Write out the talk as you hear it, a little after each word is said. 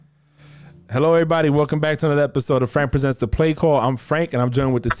Hello, everybody. Welcome back to another episode of Frank Presents the Play Call. I'm Frank, and I'm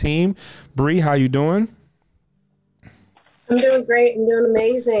joined with the team. Bree, how you doing? I'm doing great. I'm doing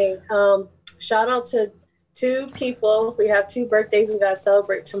amazing. Shout out to two people. We have two birthdays we got to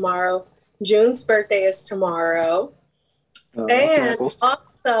celebrate tomorrow. June's birthday is tomorrow. And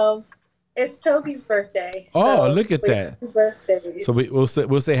also, it's Toby's birthday. Oh, so look at that. Birthdays. So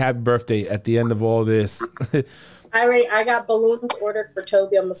we'll say happy birthday at the end of all this. I got balloons ordered for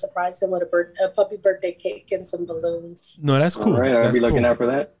Toby. I'm going to surprise him with a puppy birthday cake and some balloons. No, that's cool. All right, I'll be looking out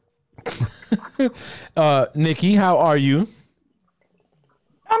for that. Nikki, how are you?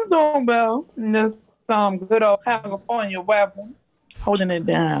 I'm doing well. Just some good old California weather, holding it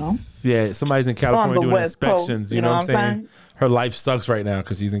down. Yeah, somebody's in California doing West inspections. Coast, you know what I'm saying? Her life sucks right now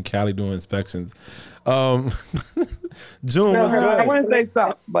because she's in Cali doing inspections. June, I wouldn't say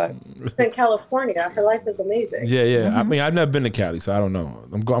suck, but in California, her life is amazing. Yeah. Mm-hmm. I mean, I've never been to Cali, so I don't know.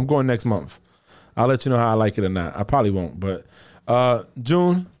 I'm going next month. I'll let you know how I like it or not. I probably won't, but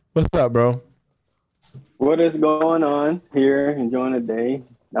June, what's up, bro? What is going on here? Enjoying the day.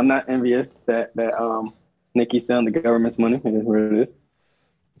 I'm not envious that Nikki's selling the government's money. It is what it is.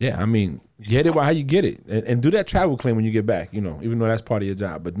 Yeah, I mean, get it while you get it, and do that travel claim when you get back. You know, even though that's part of your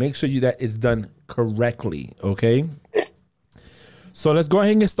job, but make sure that it's done correctly. Okay. So let's go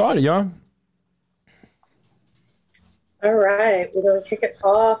ahead and get started, y'all. All right, we're going to kick it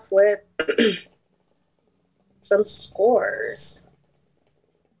off with some scores.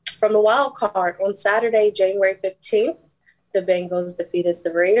 From the wild card on Saturday, January 15th, the Bengals defeated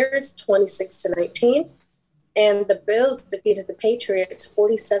the Raiders 26-19, and the Bills defeated the Patriots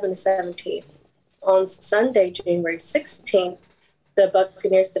 47-17. On Sunday, January 16th, the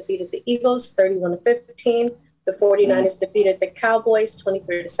Buccaneers defeated the Eagles 31-15. The 49ers defeated the Cowboys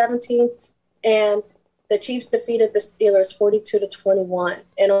 23-17, and the Chiefs defeated the Steelers 42-21.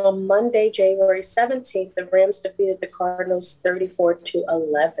 And on Monday, January 17th, the Rams defeated the Cardinals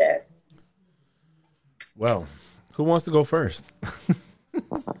 34-11. Well, who wants to go first?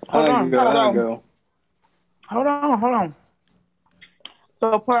 Hold on.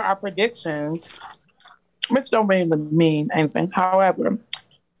 So per our predictions, which don't really mean anything. However,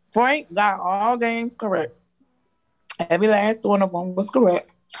 Frank got all games correct. Every last one of them was correct.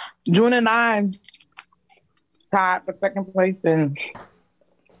 June and I tied for second place, and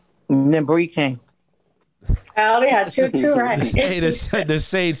then Bree came. I only had two right. Hey, the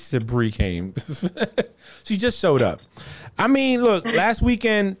shades to Bree came. She just showed up. I mean, look, last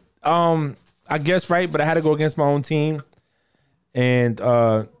weekend, I guess right, but I had to go against my own team, and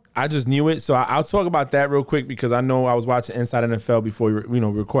I just knew it. So I'll talk about that real quick because I know I was watching Inside NFL before we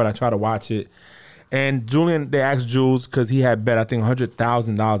record. I try to watch it. And Julian, they asked Jules because he had bet, I think,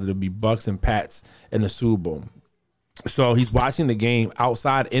 $100,000 it'll be Bucks and Pats in the Super Bowl. So he's watching the game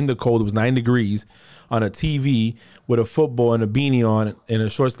outside in the cold. It was 9 degrees on a TV with a football and a beanie on and a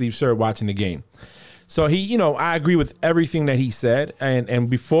short sleeve shirt watching the game. So he, I agree with everything that he said. And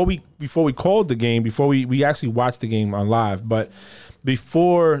before we called the game, before we actually watched the game on live, but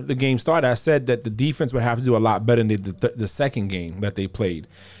before the game started, I said that the defense would have to do a lot better than the second game that they played.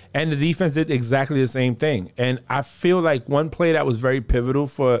 And the defense did exactly the same thing. And I feel like one play that was very pivotal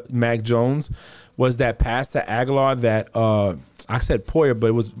for Mac Jones was that pass to Aguilar that I said Poyer, but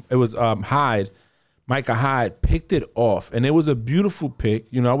it was Hyde. Micah Hyde picked it off, and it was a beautiful pick.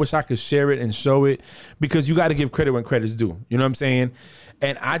 I wish I could share it and show it because you got to give credit when credit's due. You know what I'm saying?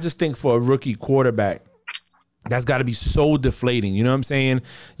 And I just think for a rookie quarterback, that's got to be so deflating. You know what I'm saying?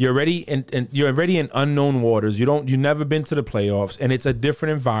 You're already in unknown waters. You've never been to the playoffs, and it's a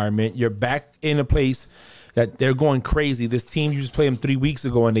different environment. You're back in a place that they're going crazy. This team, you just played them 3 weeks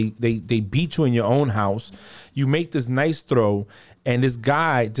ago, and they beat you in your own house. You make this nice throw, and this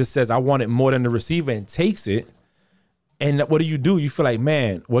guy just says, I want it more than the receiver, and takes it. And what do? You feel like,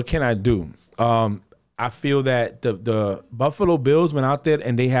 man, what can I do? I feel that the Buffalo Bills went out there,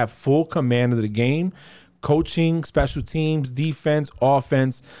 and they have full command of the game. Coaching, special teams, defense,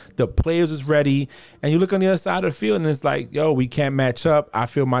 offense, the players is ready. And you look on the other side of the field and it's like, yo, we can't match up. I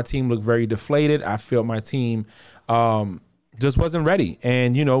feel my team looked very deflated. I feel my team just wasn't ready.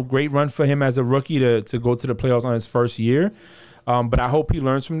 And, great run for him as a rookie to go to the playoffs on his first year. But I hope he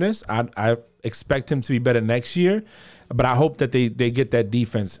learns from this. I expect him to be better next year. But I hope that they get that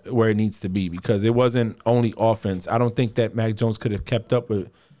defense where it needs to be because it wasn't only offense. I don't think that Mac Jones could have kept up with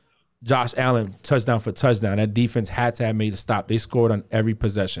Josh Allen touchdown for touchdown. That defense had to have made a stop. They scored on every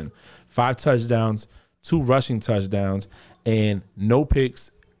possession. 5 touchdowns, 2 rushing touchdowns, and no picks,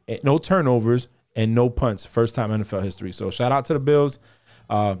 no turnovers, and no punts. First time in NFL history. So shout out to the Bills.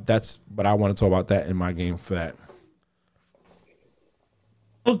 That's what I want to talk about that in my game for that.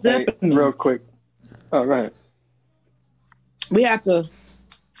 Most Hey, definitely. real quick. Oh, go ahead. We had to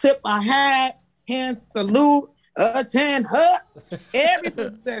tip our hat, hand salute, attend her. Every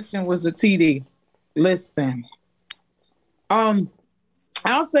possession was a TD. Listen,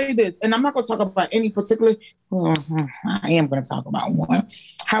 I'll say this, and I'm not going to talk about any particular. I am going to talk about one.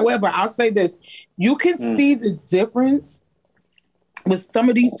 However, I'll say this: you can see the difference with some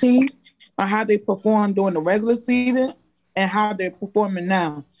of these teams on how they perform during the regular season and how they're performing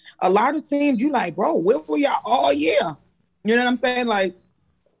now. A lot of teams, you like, bro, where were y'all all year? You know what I'm saying? Like,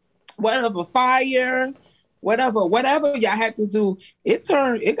 whatever, fire, whatever y'all had to do, it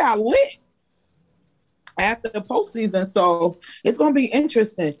got lit after the postseason. So it's going to be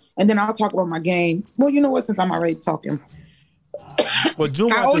interesting. And then I'll talk about my game. Well, you know what? Since I'm already talking. Well,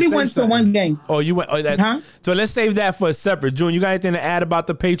 June, I only went to one game. Oh, you went. Oh, that. So let's save that for a separate. June, you got anything to add about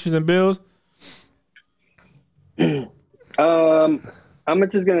the Patriots and Bills? I'm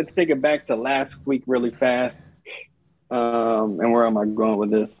just gonna take it back to last week really fast. And where am I going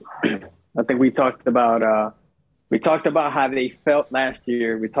with this? I think we talked about how they felt last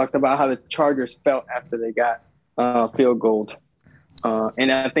year. We talked about how the Chargers felt after they got field goal.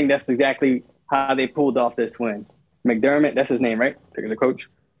 And I think that's exactly how they pulled off this win. McDermott, that's his name, right? The coach?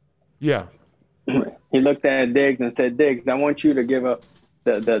 Yeah. He looked at Diggs and said, Diggs, I want you to give up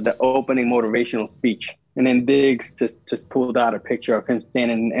the opening motivational speech. And then Diggs just pulled out a picture of him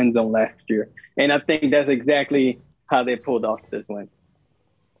standing in the end zone last year. And I think that's exactly how they pulled off this win.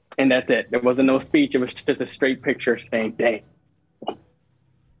 And that's it. There wasn't no speech. It was just a straight picture saying, dang.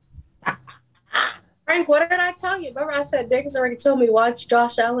 Frank, what did I tell you? Remember I said Diggs already told me watch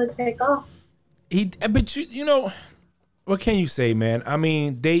Josh Allen take off. But you know, what can you say, man? I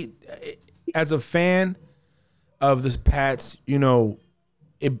mean, they, as a fan of this Pats, you know,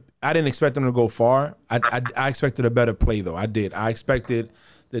 I didn't expect them to go far. I expected a better play, though. I did. I expected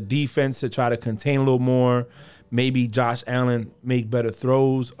the defense to try to contain a little more. Maybe Josh Allen make better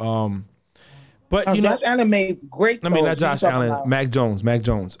throws. But you know, Josh Allen made great throws. I mean, not Josh Allen. Mac Jones.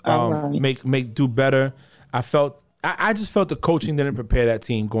 Right. Make do better. I just felt the coaching didn't prepare that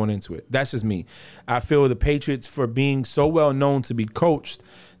team going into it. That's just me. I feel the Patriots, for being so well known to be coached,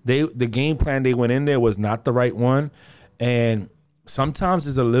 the game plan they went in there was not the right one, and sometimes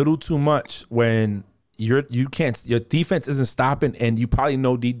it's a little too much when your defense isn't stopping, and you probably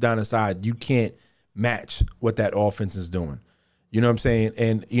know deep down inside you can't match what that offense is doing. You know what I'm saying?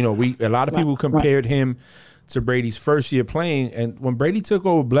 And you know, a lot of people compared him to Brady's first year playing, and when Brady took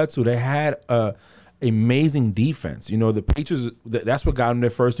over Bledsoe, they had a amazing defense. You know, the Patriots, that's what got them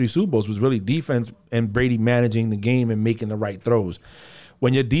their first 3 Super Bowls, was really defense and Brady managing the game and making the right throws.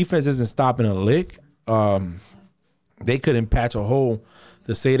 When your defense isn't stopping a lick, they couldn't patch a hole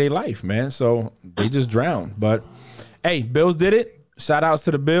to save their life, man. So they just drowned. But hey, Bills did it. Shout outs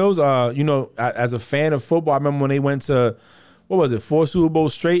to the Bills. You know, as a fan of football, I remember when they went to, 4 Super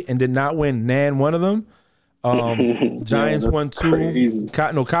Bowls straight and did not win one of them. Giants won 2.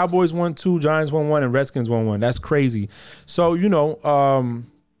 Cowboys won 2. Giants won 1, and Redskins won 1. That's crazy. So you know,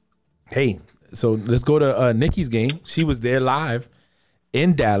 hey, so let's go to Nikki's game. She was there live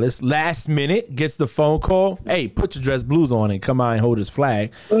in Dallas. Last minute, gets the phone call. Hey, put your dress blues on and come out and hold his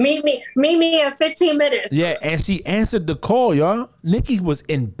flag. Meet me in 15 minutes. Yeah, and she answered the call, y'all. Nikki was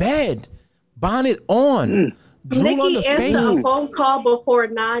in bed, bonnet on. Nikki answered a phone call before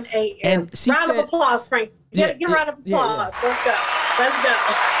 9 a.m. And she round said, of applause, Frank. Get a round of applause. Yeah. Let's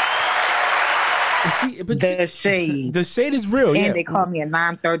go. The shade. The shade is real. And they called me at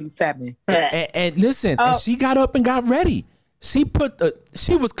 9:37. And listen, and she got up and got ready. She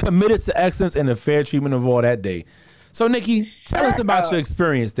was committed to excellence and the fair treatment of all that day. So, Nikki, tell us about your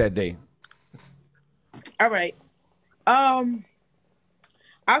experience that day. All right. I'll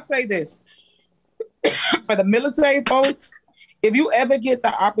say this. For the military folks, if you ever get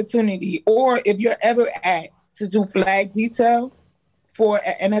the opportunity, or if you're ever asked to do flag detail for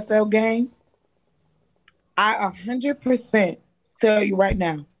an NFL game, I 100% tell you right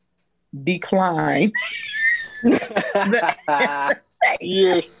now, decline.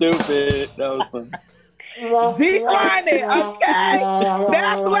 You're stupid. That was fun. Decline it, okay?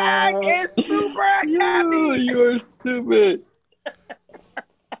 That flag is super heavy. You're stupid.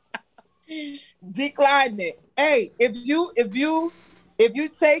 Decline it. Hey, if you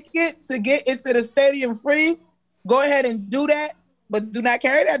take it to get into the stadium free, go ahead and do that, but do not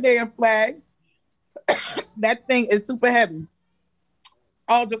carry that damn flag. That thing is super heavy.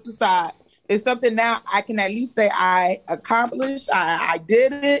 All jokes aside, it's something now I can at least say I accomplished. I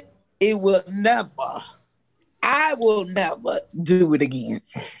did it. I will never do it again.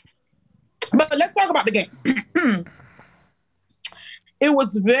 But let's talk about the game. It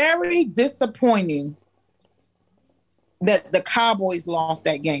was very disappointing that the Cowboys lost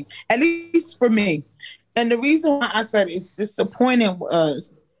that game, at least for me. And the reason why I said it's disappointing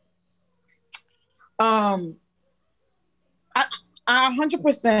was I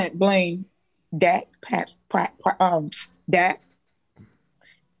 100% blame Dak, Dak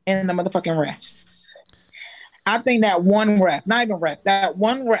and the motherfucking refs. I think that one ref, not even refs, that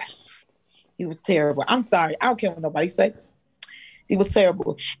one ref, he was terrible. I'm sorry. I don't care what nobody say. He was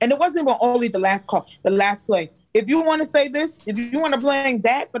terrible. And it wasn't even only the last call, the last play. If you want to say this, if you want to blame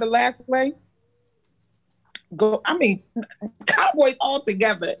Dak for the last play, go. I mean, Cowboys all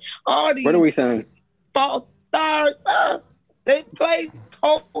together. All these What are we saying? false starts. They played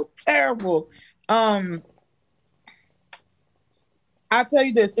so terrible. I'll tell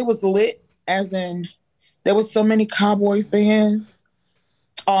you this, it was lit, as in there was so many Cowboy fans.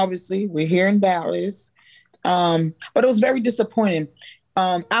 Obviously, we're here in Dallas. But it was very disappointing.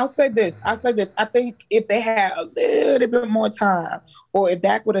 I'll say this. I think if they had a little bit more time, or if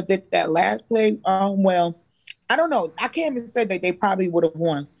Dak would have did that last play, well, I don't know. I can't even say that they probably would have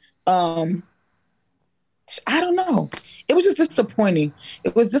won. I don't know. It was just disappointing.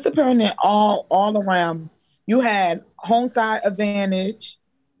 It was disappointing all around. You had home side advantage,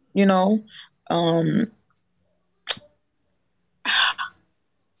 you know.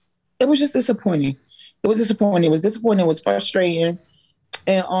 It was just disappointing. It was disappointing. It was disappointing. It was frustrating.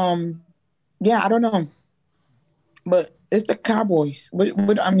 And yeah, I don't know. But it's the Cowboys.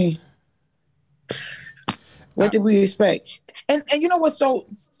 What I mean, what did we expect? And you know what's so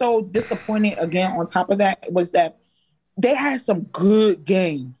disappointing again on top of that was that they had some good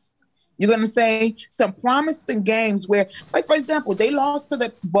games. You're gonna say some promising games where, like for example, they lost to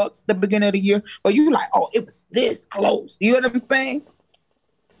the Bucks the beginning of the year, but you like, oh, it was this close. You know what I'm saying?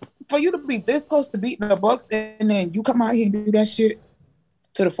 For you to be this close to beating the Bucks and then you come out here and do that shit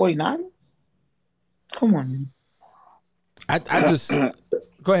to the 49ers? Come on, man. I just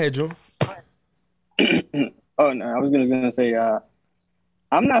go ahead, Joe. Oh no, I was gonna say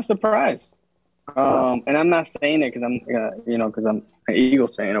I'm not surprised, and I'm not saying it because I'm because I'm an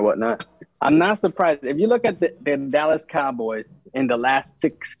Eagles fan or whatnot. I'm not surprised if you look at the Dallas Cowboys in the last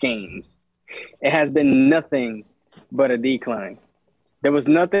 6 games. It has been nothing but a decline. There was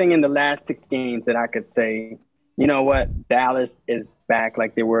nothing in the last 6 games that I could say, you know what, Dallas is back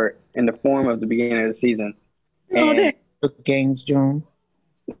like they were in the form of the beginning of the season. No, they good games, John.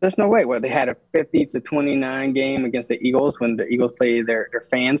 There's no way. Well, they had a 50-29 game against the Eagles when the Eagles played their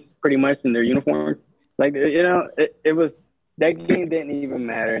fans pretty much in their uniforms. Like, it was that game didn't even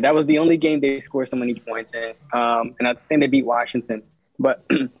matter. That was the only game they scored so many points in. And I think they beat Washington, but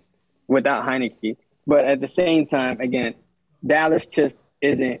without Heineke. But at the same time, again, Dallas just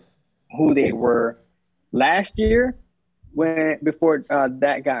isn't who they were last year before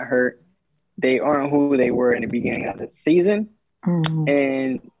that got hurt. They aren't who they were in the beginning of the season.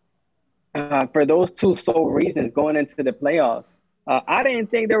 Mm-hmm. And for those two sole reasons going into the playoffs, I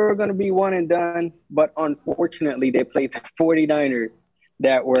didn't think they were going to be one and done, but unfortunately they played the 49ers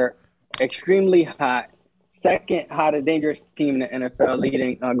that were extremely hot, second hottest dangerous team in the NFL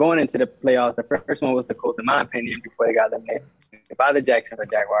leading going into the playoffs. The first one was the Colts, in my opinion, before they got eliminated by the Jacksonville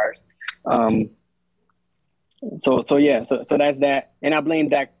Jaguars. So that's that. And I blame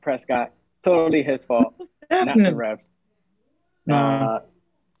Dak Prescott. Totally his fault, not the refs.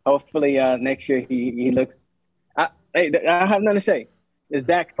 Hopefully next year he looks. I have nothing to say. It's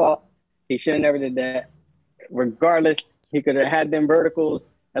Dak's fault. He should have never did that. Regardless, he could have had them verticals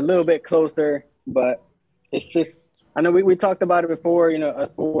a little bit closer, but it's just. I know we talked about it before, us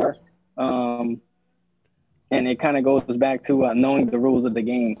four, and it kind of goes back to knowing the rules of the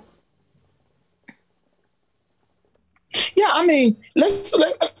game. Yeah, I mean,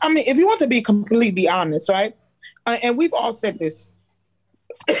 if you want to be completely honest, right? And we've all said this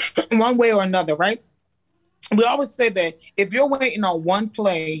one way or another, right? We always say that if you're waiting on one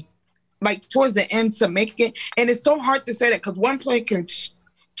play, like towards the end to make it, and it's so hard to say that because one play can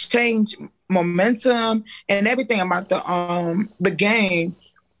change momentum and everything about the game,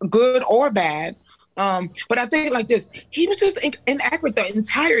 good or bad. But I think like this, he was just inaccurate the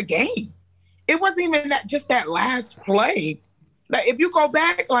entire game. It wasn't even that last play. Like if you go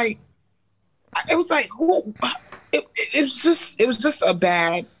back, like it was like it was just a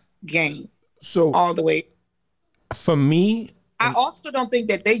bad game. So all the way. For me, I also don't think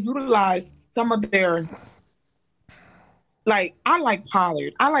that they utilized some of their. Like I like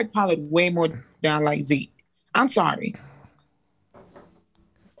Pollard. I like Pollard way more than I like Zeke. I'm sorry.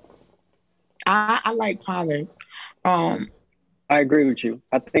 I like Pollard. I agree with you.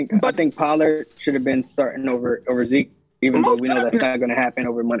 I think Pollard should have been starting over Zeke. even though Most we know that's definitely. not going to happen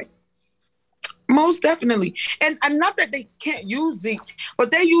over money. Most definitely. And not that they can't use Zeke,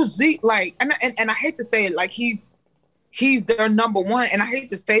 but they use Zeke like, and I hate to say it, like he's their number one. And I hate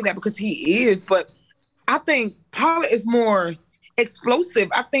to say that because he is, but I think Pollard is more explosive.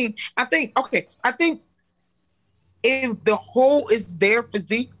 I think if the hole is there for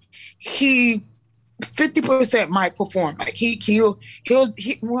Zeke, he 50% might perform. Like he'll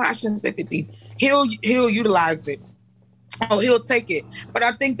well, I shouldn't say 50. He'll utilize it. Oh, he'll take it. But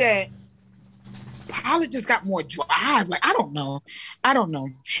I think that Pollard just got more drive. Like, I don't know.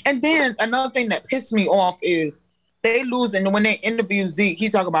 And then another thing that pissed me off is they lose, and when they interview Zeke, he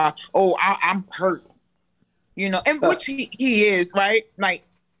talk about, oh, I'm hurt. You know, and which he is, right? Like,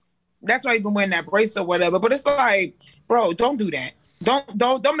 that's why he's been wearing that brace or whatever. But it's like, bro, don't do that.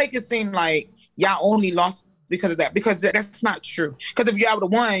 Don't make it seem like y'all only lost because of that, because that's not true. Because if y'all would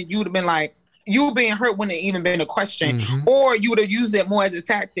have won, you would have been like, you being hurt wouldn't have even been a question. Mm-hmm. Or you would have used it more as a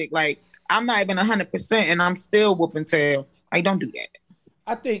tactic. Like, I'm not even 100% and I'm still whooping tail. Like, don't do that.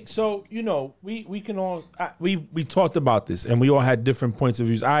 I think so. You know, we can all we talked about this and we all had different points of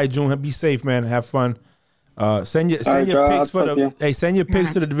views. All right, June, be safe, man. Have fun. Send your picks for the send your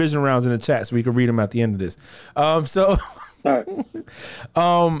picks to the division rounds in the chat so we can read them at the end of this. So, All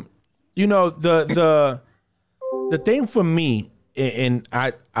right. you know, the thing for me, and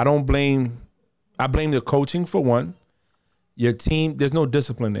I blame the coaching for one. Your team, there's no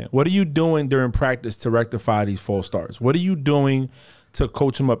discipline there. What are you doing during practice to rectify these false starts? What are you doing to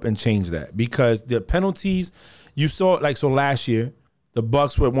coach them up and change that? Because the penalties, you saw, like, so last year, the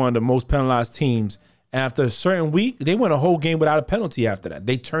Bucks were one of the most penalized teams. After a certain week, they went a whole game without a penalty after that.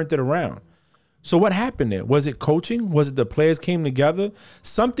 They turned it around. So what happened there? Was it coaching? Was it the players came together?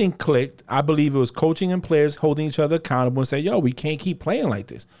 Something clicked. I believe it was coaching and players holding each other accountable and say, yo, we can't keep playing like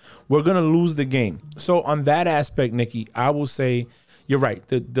this. We're going to lose the game. So on that aspect, Nikki, I will say you're right.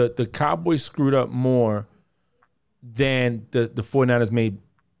 The Cowboys screwed up more than the 49ers made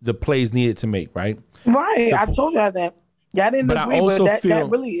the plays needed to make, right? Right. I told y'all that. Y'all didn't agree, but that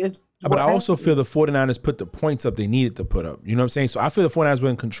really is. But I also feel the 49ers put the points up they needed to put up. You know what I'm saying? So I feel the 49ers were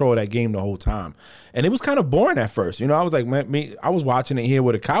in control of that game the whole time. And it was kind of boring at first. You know, I was like, I was watching it here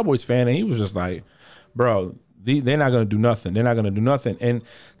with a Cowboys fan, and he was just like, bro, they're not going to do nothing. They're not going to do nothing. And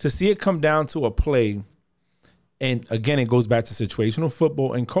to see it come down to a play, and again, it goes back to situational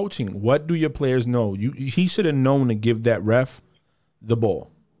football and coaching. What do your players know? He should have known to give that ref the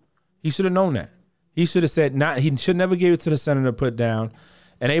ball. He should have known that. He should have said, he should never give it to the center to put down.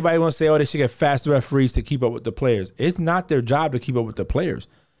 And everybody wants to say, oh, they should get fast referees to keep up with the players. It's not their job to keep up with the players.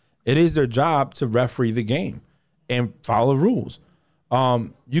 It is their job to referee the game and follow the rules.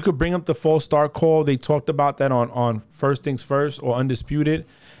 You could bring up the false start call. They talked about that on First Things First or Undisputed,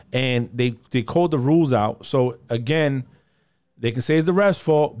 and they called the rules out. So, again, they can say it's the ref's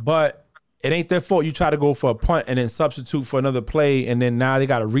fault, but it ain't their fault. You try to go for a punt and then substitute for another play, and then now they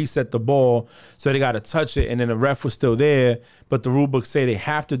got to reset the ball, so they got to touch it, and then the ref was still there, but the rule books say they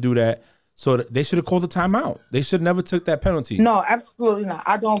have to do that, so they should have called the timeout. They should never took that penalty. No, absolutely not.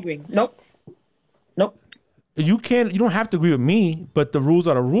 I don't agree. Nope. You don't have to agree with me, but the rules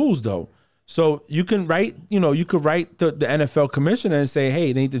are the rules, though. So you can write, you could write the NFL commissioner and say,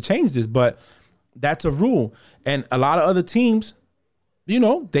 hey, they need to change this, but that's a rule. And a lot of other teams,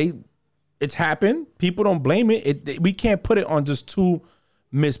 it's happened. People don't blame it. We can't put it on just two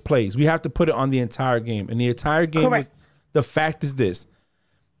misplays. We have to put it on the entire game. And the entire game the fact is this.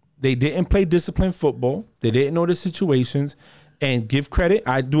 They didn't play disciplined football. They didn't know the situations. And give credit,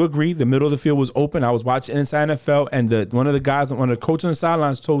 I do agree. The middle of the field was open. I was watching Inside NFL, and one of the coaches on the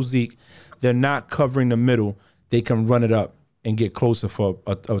sidelines told Zeke, they're not covering the middle. They can run it up and get closer for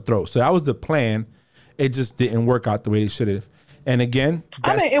a throw. So that was the plan. It just didn't work out the way they should have. And again,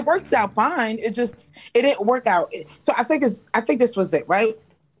 it worked out fine. It didn't work out. So I think this was it, right?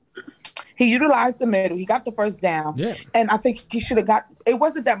 He utilized the middle. He got the first down. Yeah. And I think he should have it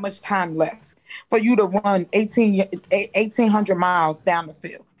wasn't that much time left for you to run 1,800 miles down the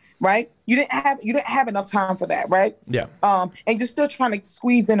field, right? You didn't have enough time for that, right? Yeah. And you're still trying to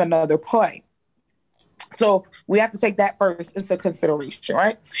squeeze in another play. So we have to take that first into consideration,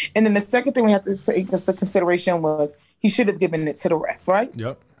 right? And then the second thing we have to take into consideration was he should have given it to the ref, right?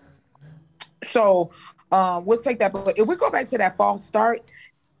 Yep. So we'll take that. But if we go back to that false start,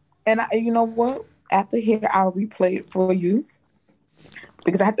 and you know what? After here, I'll replay it for you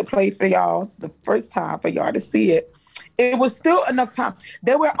because I had to play it for y'all the first time for y'all to see it. It was still enough time.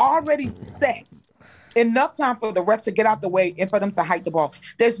 They were already set. Enough time for the ref to get out the way and for them to hike the ball.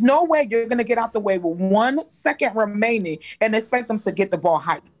 There's no way you're going to get out the way with 1 second remaining and expect them to get the ball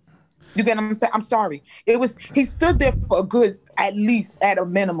hiked. You get what I'm saying? I'm sorry. He stood there for a good, at least at a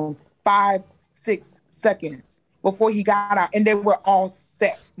minimum, 5-6 seconds before he got out, and they were all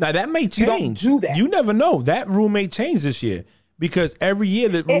set. Now that may change. You don't do that. You never know. That rule may change this year because every year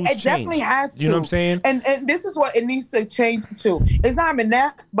the rules change. It definitely has to. You know what I'm saying? And this is what it needs to change too. It's not even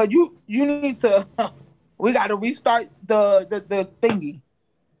that, but you need to. We got to restart the thingy.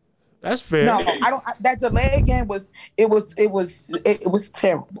 That's fair. No, I don't. That delay game was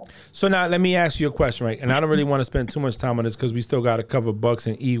terrible. So now let me ask you a question, right? And I don't really want to spend too much time on this because we still got to cover Bucks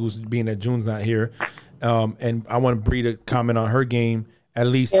and Eagles, being that June's not here. And I want Bree to comment on her game, at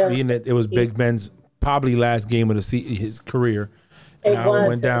least being that it was Big Ben's probably last game of his career. And It was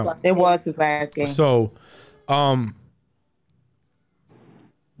went down. It was his last game. So,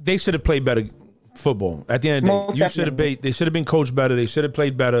 they should have played better football. At the end of the day, they should have been coached better. They should have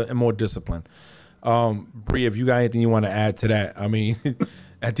played better and more disciplined. Bree, if you got anything you want to add to that, I mean,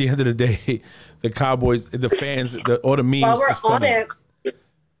 at the end of the day, the Cowboys, the fans, all the memes.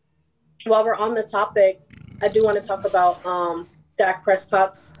 While we're on the topic, I do want to talk about Dak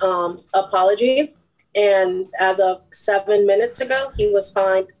Prescott's apology. And as of 7 minutes ago, he was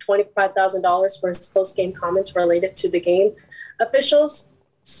fined $25,000 for his post-game comments related to the game officials.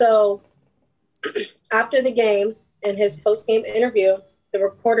 So after the game, in his post-game interview, the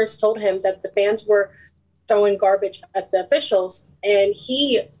reporters told him that the fans were throwing garbage at the officials, and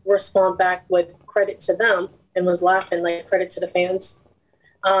he responded back with credit to them and was laughing like credit to the fans.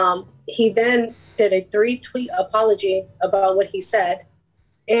 He then did a 3-tweet apology about what he said,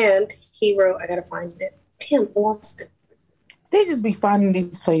 and he wrote, I gotta find it. Damn, I lost it. They just be finding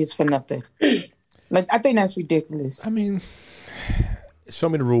these players for nothing. Like, I think that's ridiculous. I mean, show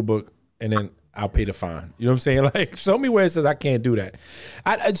me the rule book, and then I'll pay the fine. You know what I'm saying? Like, show me where it says I can't do that.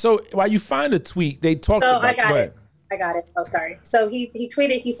 So while you find the tweet, they talked about I got it. Oh, sorry. So he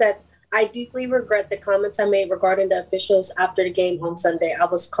tweeted, he said, I deeply regret the comments I made regarding the officials after the game on Sunday. I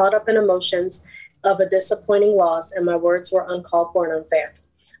was caught up in emotions of a disappointing loss, and my words were uncalled for and unfair.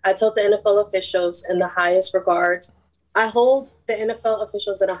 I told the NFL officials in the highest regards. I hold the NFL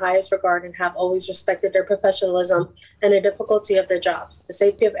officials in the highest regard and have always respected their professionalism and the difficulty of their jobs. The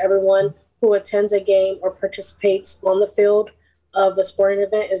safety of everyone who attends a game or participates on the field of a sporting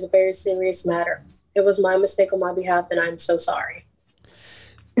event is a very serious matter. It was my mistake on my behalf, and I'm so sorry.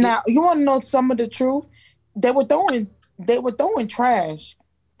 Now, you want to know some of the truth? They were throwing trash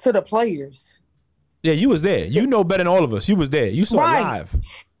to the players. Yeah, you was there. You know better than all of us. You was there. You saw it live.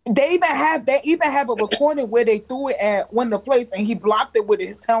 They even have a recording where they threw it at one of the plates and he blocked it with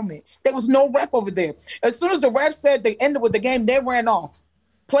his helmet. There was no ref over there. As soon as the ref said they ended with the game, they ran off.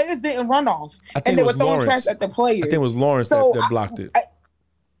 Players didn't run off, and they were throwing trash at the players. I think it was Lawrence that blocked it.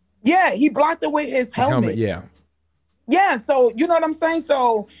 Yeah, he blocked it with his helmet. Yeah, so you know what I'm saying?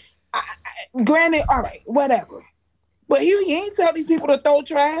 So, granted, all right, whatever. But he ain't tell these people to throw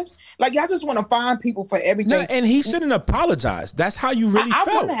trash. Like, y'all just want to find people for everything. No, and he shouldn't apologize. That's how you really felt.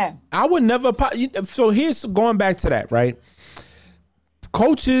 I wouldn't have. I would never apologize. So here's going back to that, right?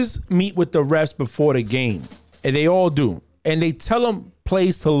 Coaches meet with the refs before the game, and they all do. And they tell them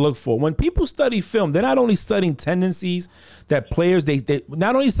plays to look for. When people study film, they're not only studying tendencies that players, they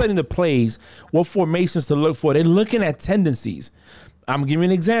not only studying the plays, what formations to look for, they're looking at tendencies. I'm giving you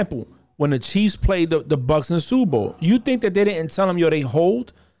an example. When the Chiefs played the Bucks in the Super Bowl, you think that they didn't tell them, they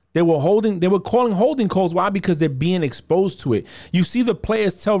hold? They were calling holding calls. Why? Because they're being exposed to it. You see the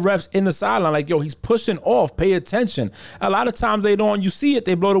players tell refs in the sideline, like, he's pushing off, pay attention. A lot of times they don't, you see it,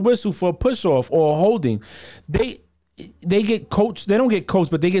 they blow the whistle for a push off or a holding. They get coached. They don't get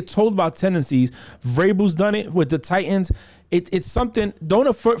coached, but they get told about tendencies. Vrabel's done it with the Titans. It's something.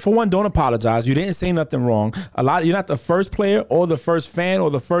 For one, don't apologize. You didn't say nothing wrong. You're not the first player or the first fan or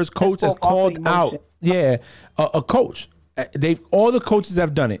the first coach that's called out. Yeah, a coach. All the coaches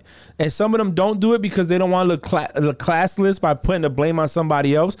have done it, and some of them don't do it because they don't want to look classless by putting the blame on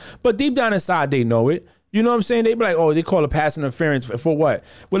somebody else. But deep down inside, they know it. You know what I'm saying? They be like, they call it pass interference for what?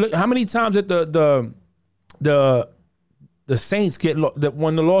 Well, look, how many times that the Saints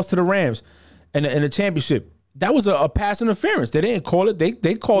won the loss to the Rams in the championship? That was a pass interference. They didn't call it.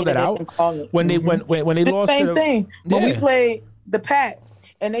 They called it out when they when they lost. Same thing. When we played the Pats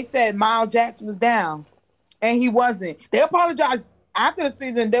and they said Miles Jackson was down and he wasn't. They apologized after the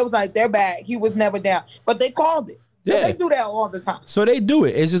season. They was like, they're bad. He was never down, but they called it. Yeah. They do that all the time. So they do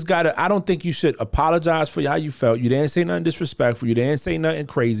it. It's just I don't think you should apologize for how you felt. You didn't say nothing disrespectful. You didn't say nothing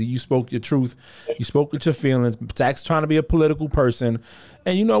crazy. You spoke your truth. You spoke with your feelings. Zach's trying to be a political person.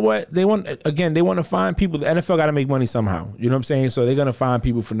 And you know what? They want to find people. The NFL got to make money somehow. You know what I'm saying? So they're going to find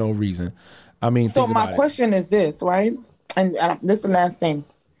people for no reason. I mean, so my question is this, right? And this is the last thing.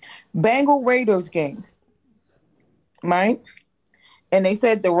 Bengal Raiders game, right? And they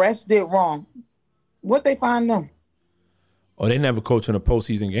said the rest did wrong. What they find them? Oh, they never coach in a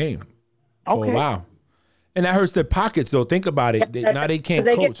postseason game for a while. And that hurts their pockets, though. Think about it. Now they can't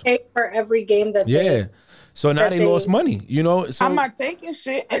coach. They get paid for every game that they... So now they lost money, you know? So, I'm not taking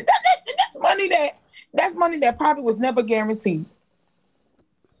shit. That's money that probably was never guaranteed.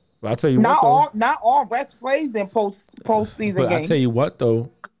 I'll tell you not all refs plays in postseason games. I'll tell you what,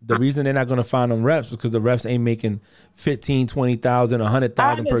 though. The reason they're not going to find them refs is because the refs ain't making 15, 20,000,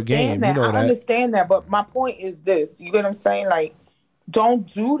 100,000 per game. You know I understand that, but my point is this. You get what I'm saying? Like, don't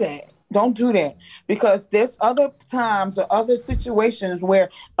do that. Don't do that, because there's other times or other situations where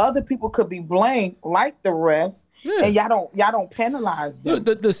other people could be blamed, like the refs, and y'all don't penalize them.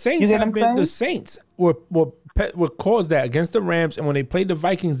 The Saints were caused that against the Rams, and when they played the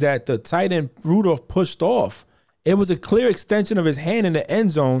Vikings, that the tight end Rudolph pushed off. It was a clear extension of his hand in the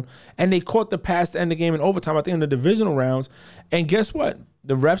end zone, and they caught the pass to end the game in overtime, I think, in the divisional rounds. And guess what?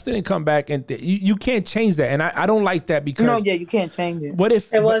 The refs didn't come back, and you can't change that. And I don't like that because you can't change it. What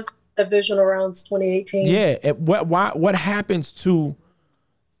if it was divisional rounds 2018? Yeah. What happens to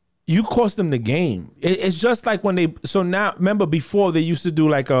you? Cost them the game. It's just like when they. So now, remember before they used to do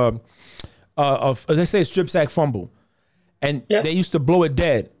like as they say, a strip sack fumble, and they used to blow it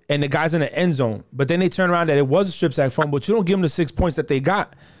dead, and the guy's in the end zone. But then they turn around that it was a strip sack fumble, but you don't give them the 6 points that they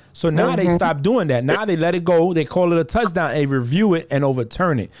got. So now they stop doing that. Now they let it go. They call it a touchdown and they review it and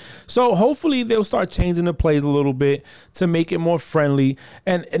overturn it. So hopefully they'll start changing the plays a little bit to make it more friendly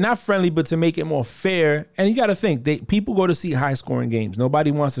and not friendly, but to make it more fair. And you got to think, people go to see high scoring games. Nobody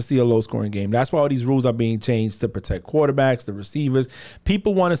wants to see a low scoring game. That's why all these rules are being changed to protect quarterbacks, the receivers.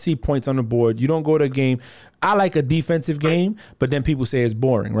 People want to see points on the board. You don't go to a game. I like a defensive game, but then people say it's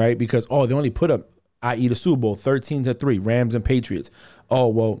boring, right? Because, they only put up, i.e. the Super Bowl, 13-3, Rams and Patriots. Oh,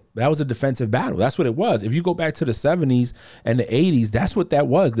 well, that was a defensive battle. That's what it was. If you go back to the 70s and the 80s, that's what that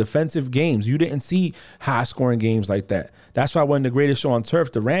was, defensive games. You didn't see high-scoring games like that. That's why when the Greatest Show on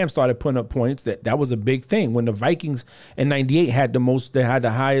Turf, the Rams started putting up points, that was a big thing. When the Vikings in 98 had the most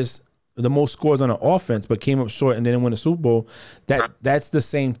scores on the offense, but came up short and didn't win the Super Bowl, that's the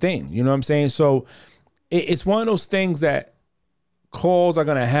same thing. You know what I'm saying? So it's one of those things that calls are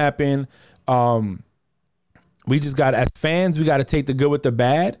going to happen. We just got, as fans, we got to take the good with the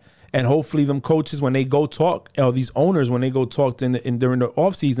bad, and hopefully them coaches, when they go talk, or these owners, when they go talk during the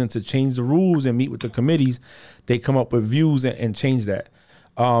offseason to change the rules and meet with the committees, they come up with views and change that.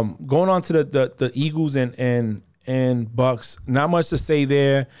 Going on to the Eagles and Bucks, not much to say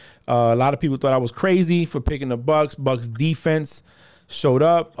there. A lot of people thought I was crazy for picking the Bucks. Bucks defense showed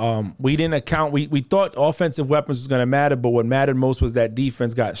up. We didn't account. We thought offensive weapons was going to matter, but what mattered most was that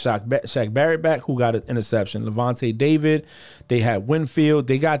defense got Shaq Barrett back, who got an interception. Levante David, they had Winfield.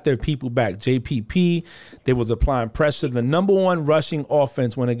 They got their people back. JPP, they was applying pressure. The number one rushing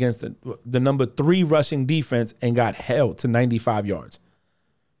offense went against the number 3 rushing defense and got held to 95 yards.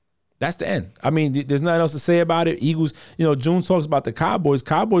 That's the end. I mean, there's nothing else to say about it. Eagles, June talks about the Cowboys.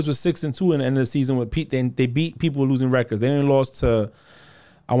 Cowboys were 6-2 in the end of the season with Pete. They beat people losing records. They only lost to,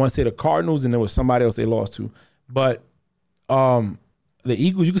 I want to say, the Cardinals, and there was somebody else they lost to. But the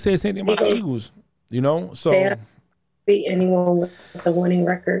Eagles, you could say the same thing about the Eagles, So they haven't beat anyone with a winning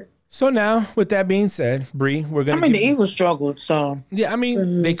record. So now, with that being said, Bree, we're going to the Eagles struggled, so. Yeah,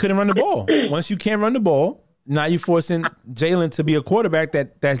 they couldn't run the ball. Once you can't run the ball, now you're forcing Jalen to be a quarterback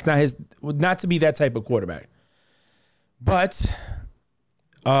that's not to be that type of quarterback. But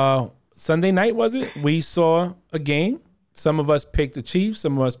Sunday night, was it? We saw a game. Some of us picked the Chiefs.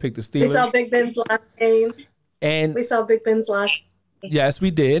 Some of us picked the Steelers. We saw Big Ben's last game. And we saw Big Ben's last game. Yes,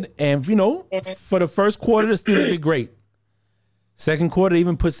 we did. And, for the first quarter, the Steelers did great. Second quarter, they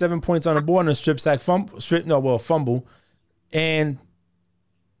even put 7 points on the board on a fumble. And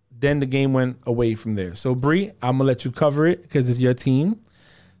then the game went away from there. So, Bree, I'm going to let you cover it because it's your team.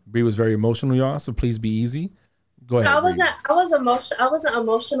 Bree was very emotional, y'all, so please be easy. Go ahead, I wasn't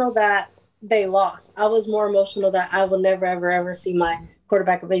emotional that they lost. I was more emotional that I will never, ever, ever see my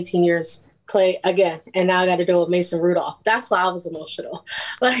quarterback of 18 years play again. And now I got to deal with Mason Rudolph. That's why I was emotional.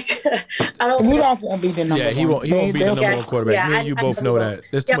 Like, I don't. Rudolph won't be the number one. He won't be the number one quarterback. Yeah, Me and you both know that.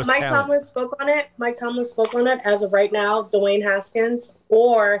 There's too much Mike talent. Tomlin spoke on it. Mike Tomlin spoke on it. As of right now, Dwayne Haskins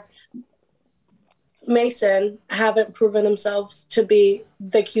or Mason haven't proven themselves to be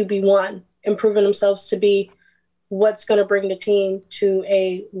the QB1 and proven themselves to be what's going to bring the team to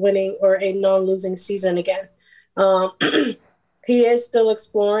a winning or a non-losing season again. He is still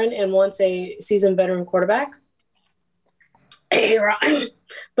exploring and wants a seasoned veteran quarterback.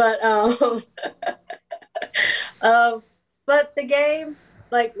 But but the game,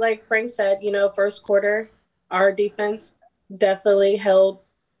 like Frank said, first quarter, our defense definitely held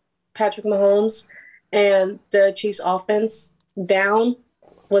Patrick Mahomes and the Chiefs offense down,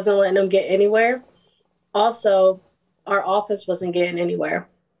 wasn't letting them get anywhere. Also, our offense wasn't getting anywhere.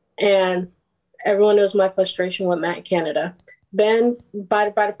 And everyone knows my frustration with Matt Canada. Ben, by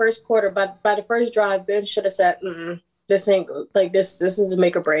the first quarter, by the first drive, Ben should have said, this ain't like this is a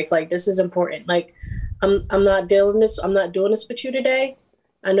make or break. Like, this is important. Like, I'm not doing this with you today.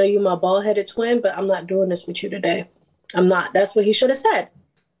 I know you're my ball-headed twin, but I'm not doing this with you today. I'm not. That's what he should have said.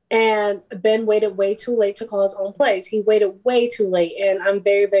 And Ben waited way too late to call his own plays. He waited way too late. And I'm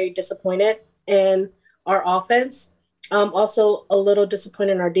very, very disappointed in our offense. Also a little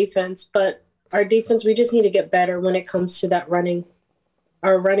disappointed in our defense, but our defense, we just need to get better when it comes to that running.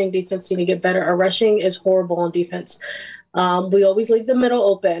 Our running defense need to get better. Our rushing is horrible on defense. We always leave the middle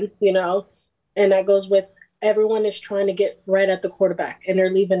open, and that goes with everyone is trying to get right at the quarterback, and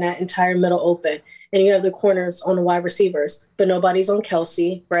they're leaving that entire middle open. And you have the corners on the wide receivers, but nobody's on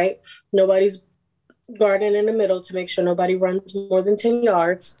Kelsey, right? Nobody's guarding in the middle to make sure nobody runs more than 10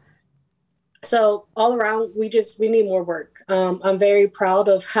 yards. So all around, we need more work. I'm very proud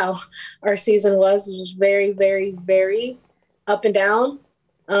of how our season was. It was very, very, very up and down.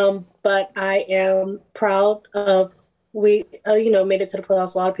 But I am proud of we made it to the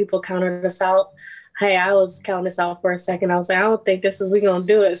playoffs. A lot of people counted us out. Hey, I was counting us out for a second. I was like, I don't think we're going to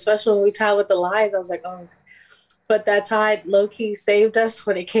do it, especially when we tied with the Lions. I was like, oh. But that tie low-key saved us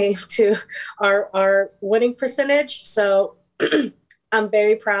when it came to our winning percentage. So I'm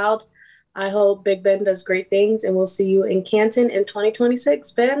very proud. I hope Big Ben does great things, and we'll see you in Canton in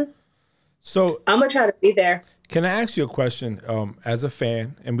 2026, Ben. So I'm going to try to be there. Can I ask you a question as a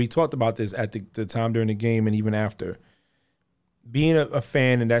fan? And we talked about this at the time during the game and even after. Being a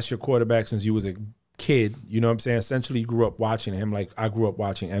fan, and that's your quarterback since you was a kid, you know what I'm saying? Essentially, you grew up watching him like I grew up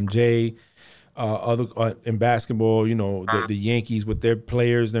watching MJ, other in basketball, the Yankees with their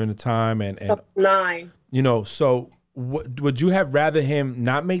players during the time. And 9. So would you have rather him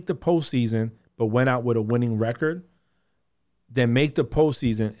not make the postseason but went out with a winning record than make the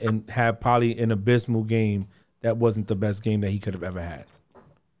postseason and have probably an abysmal game that wasn't the best game that he could have ever had?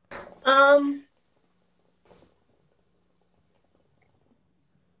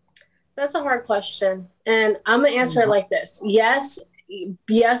 That's a hard question. And I'm going to answer it like this. Yes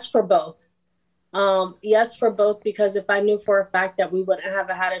for both. Yes for both, because if I knew for a fact that we wouldn't have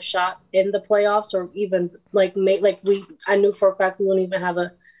had a shot in the playoffs, or even I knew for a fact we wouldn't even have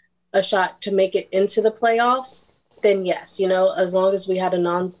a shot to make it into the playoffs, then yes, as long as we had a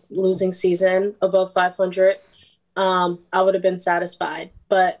non-losing season above 500, I would have been satisfied.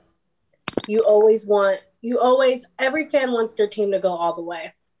 But every fan wants their team to go all the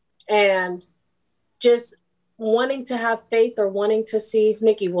way. And just wanting to have faith or wanting to see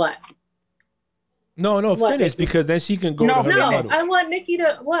Nikki what? No, what, finish, Nikki? Because then she can go to her No, I want Nikki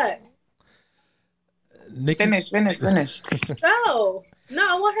to what? Nikki? Finish. No, I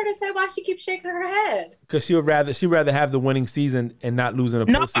want her to say why she keeps shaking her head. Because she'd rather have the winning season and not losing a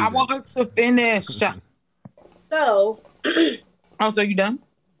postseason. No, I want her to finish. So. So you done?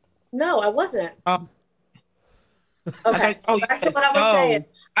 No, I wasn't. Okay, so back to what I was saying.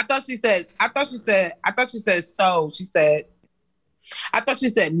 I thought she said so. She said, I thought she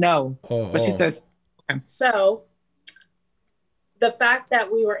said no, but she says. Okay. So the fact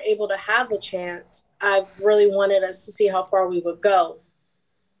that we were able to have the chance, I really wanted us to see how far we would go.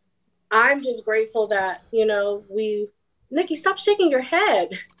 I'm just grateful that, Nikki, stop shaking your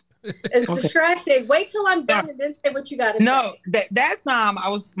head. It's distracting. Wait till I'm done and then say what you got to say. No, that time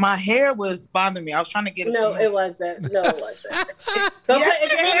my hair was bothering me. I was trying to get it. No, it wasn't. If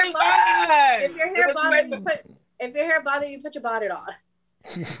your hair bothers you, put your bonnet on.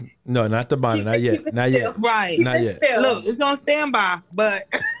 No, not the bonnet. Not yet. Not yet. Right. Not yet. Look, it's on standby, but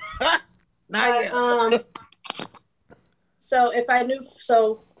not yet. So if I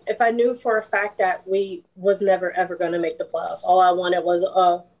knew for a fact that we was never ever going to make the playoffs, all I wanted was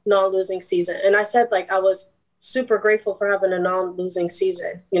a non-losing season. And I said, I was super grateful for having a non-losing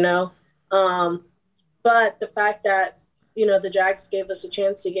season, but the fact that, the Jags gave us a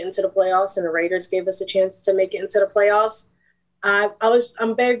chance to get into the playoffs and the Raiders gave us a chance to make it into the playoffs.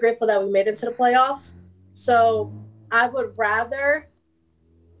 I'm very grateful that we made it to the playoffs. So I would rather,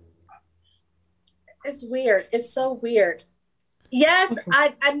 it's weird. It's so weird. Yes,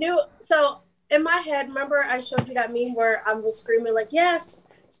 I knew. So in my head, remember I showed you that meme where I was screaming yes,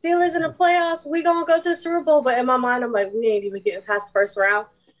 Steelers in the playoffs, we gonna go to the Super Bowl. But in my mind, I'm like, we ain't even getting past the first round.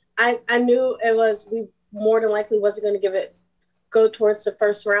 I knew we more than likely wasn't going to go towards the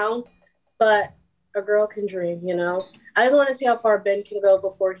first round, but a girl can dream, I just want to see how far Ben can go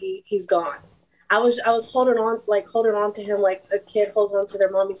before he's gone. I was holding on to him like a kid holds on to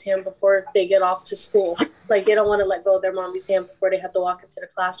their mommy's hand before they get off to school. Like they don't want to let go of their mommy's hand before they have to walk into the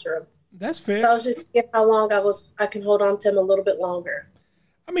classroom. That's fair. So I was just seeing how long I can hold on to him a little bit longer.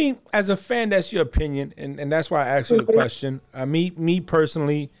 I mean, as a fan, that's your opinion, and that's why I asked you the question. Me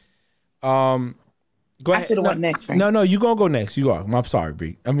personally, go ahead. I should have went next. Right? No, you gonna go next. You are. I'm sorry,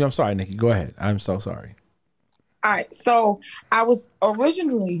 B. I'm sorry, Nikki. Go ahead. I'm so sorry. All right. So I was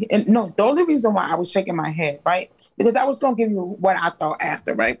originally, and no, the only reason why I was shaking my head, right, because I was gonna give you what I thought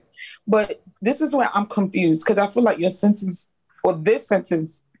after, right, but this is where I'm confused because I feel like your sentence or this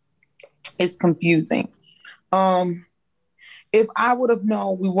sentence is confusing. If I would have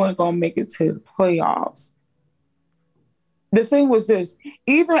known we weren't going to make it to the playoffs, the thing was this,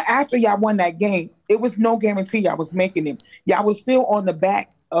 even after y'all won that game, it was no guarantee y'all was making it. Y'all was still on the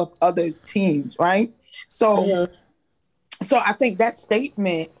back of other teams, right? So, so I think that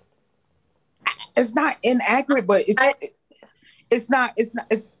statement, it's not inaccurate, but it's not.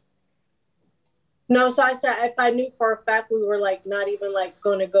 No, so I said if I knew for a fact we were like not even like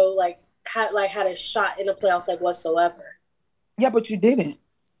going to go had a shot in the playoffs like whatsoever. Yeah, but you didn't.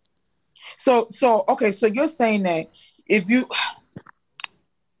 So okay, so you're saying that if you,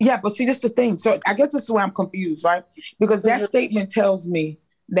 yeah, but see, this is the thing. So I guess this is where I'm confused, right? Because that statement tells me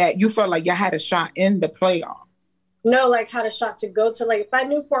that you felt like you had a shot in the playoffs. No, like had a shot to go to, like if I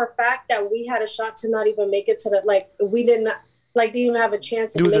knew for a fact that we had a shot to not even make it to the, like we did not, like didn't even have a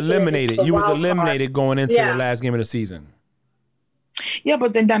chance. You was eliminated. You was eliminated going into the last game of the season. Yeah,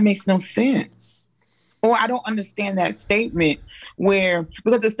 but then that makes no sense. Or I don't understand that statement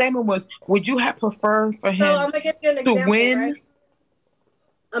because the statement was, would you have preferred for him I'm gonna give you an example, to win? Right?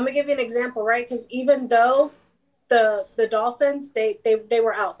 I'm gonna give you an example, right? Because even though the Dolphins, they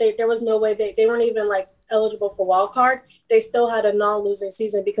were out. There was no way they weren't even like eligible for wild card. They still had a non-losing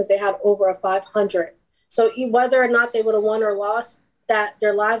season because they had over a 500. So whether or not they would have won or lost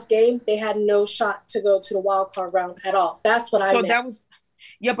their last game, they had no shot to go to the wild card round at all. That's what I meant.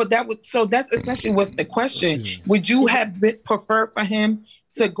 Yeah, but that's essentially what's the question. Would you have preferred for him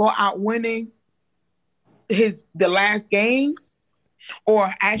to go out winning the last games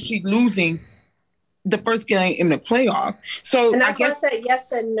or actually losing the first game in the playoffs? So and that's why I said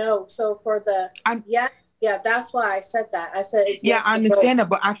yes and no. So for yeah, that's why I said that. I said it's yes. I understand that,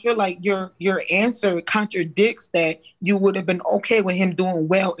 but I feel like your answer contradicts that you would have been okay with him doing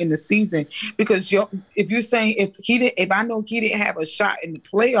well in the season because if you're saying if I know he didn't have a shot in the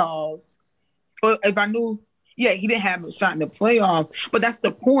playoffs, or if I knew he didn't have a shot in the playoffs, but that's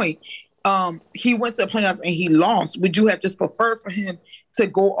the point. He went to the playoffs and he lost. Would you have just preferred for him to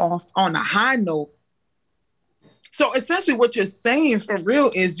go off on a high note? So essentially what you're saying for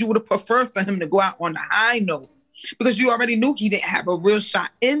real is you would have preferred for him to go out on a high note because you already knew he didn't have a real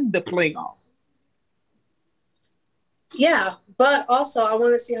shot in the playoffs. Yeah, but also I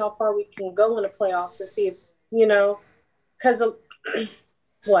want to see how far we can go in the playoffs to see, because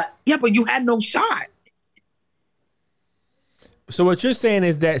what? Yeah, but you had no shot. So what you're saying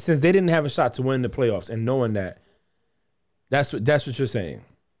is that since they didn't have a shot to win the playoffs and knowing that's what you're saying.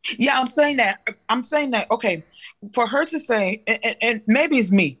 Yeah, I'm saying that, okay, for her to say, and maybe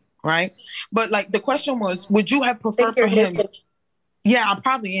it's me, right? But like the question was, would you have preferred for him? Yeah, I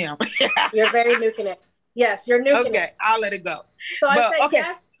probably am. You're very nuking it. Yes, you're nuking it. Okay, I'll let it go. So I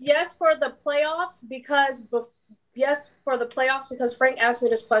say yes for the playoffs because Frank asked me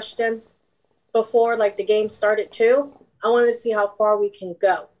this question before like the game started too. I wanted to see how far we can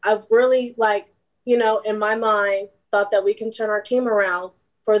go. I've really in my mind thought that we can turn our team around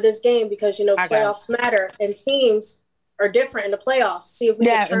for this game because playoffs matter and teams are different in the playoffs. See if we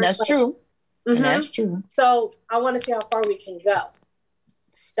can turn. And that's true. Mm-hmm. And that's true. So I want to see how far we can go.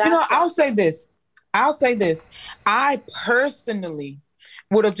 I'll say this. I personally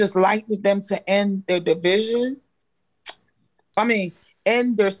would have just liked them to end their division.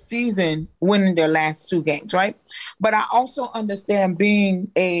 End their season winning their last two games, right? But I also understand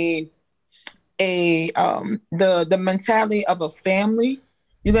being the mentality of a family.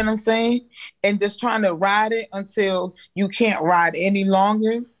 You get what I'm saying? And just trying to ride it until you can't ride any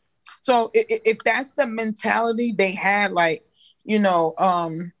longer. So if that's the mentality they had, we know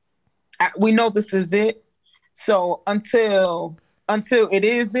this is it. So until it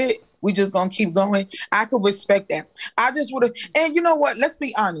is it, we just gonna keep going. I could respect that. I just would have, and you know what? Let's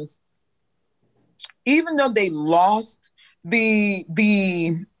be honest. Even though they lost, the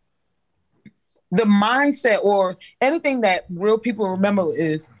mindset or anything that real people remember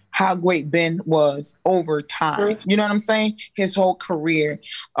is how great Ben was over time. You know what I'm saying? His whole career.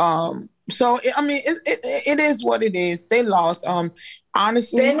 So it is what it is. They lost.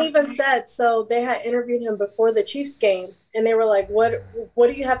 Honestly, Then even said, so they had interviewed him before the Chiefs game, and they were like, "What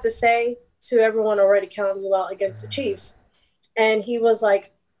do you have to say to everyone already counting you out against the Chiefs?" And he was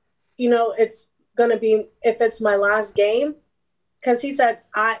like, it's gonna be, if it's my last game, because he said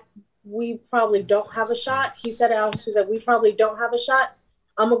we probably don't have a shot. He said we probably don't have a shot.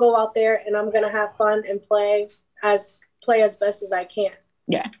 I'm gonna go out there and I'm gonna have fun and play as best as I can.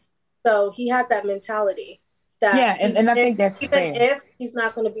 Yeah. So he had that mentality. And I think that's even fair. if he's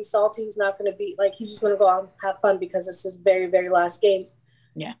not going to be salty, he's not going to be like, he's just going to go out and have fun because it's his very, very last game.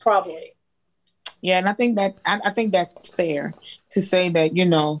 Yeah, probably. Yeah, and I think that's fair to say that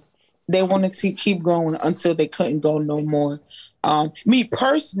they wanted to keep going until they couldn't go no more. Me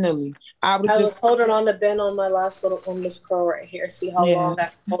personally, I was holding on to Ben on my last little on this curl right here. See how long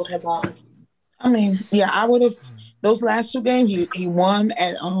I hold him on. I mean, I would have. Those last two games, he won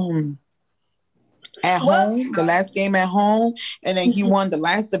at home, the last game at home, and then he won the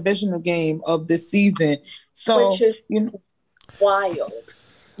last divisional game of the season. So, which is wild.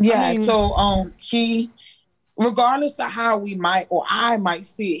 Yeah. So he, regardless of how we might or I might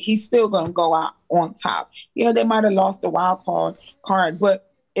see it, he's still gonna go out on top. Yeah, they might have lost the wild card,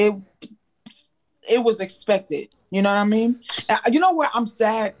 but it was expected. You know what I mean? You know what I'm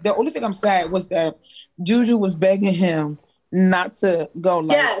sad? The only thing I'm sad was that Juju was begging him not to go.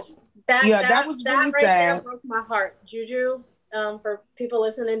 Yes, that was really sad. That broke my heart. Juju, for people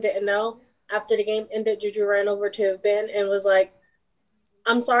listening didn't know, after the game ended, Juju ran over to Ben and was like,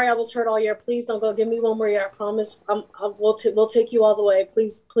 "I'm sorry, I was hurt all year. Please don't go. Give me one more year. I promise. We'll take you all the way.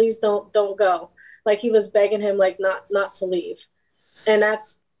 Please don't go." Like he was begging him like not to leave, and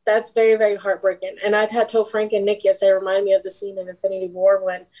that's very, very heartbreaking. And I had told Frank and Nick yesterday, it reminded me of the scene in Infinity War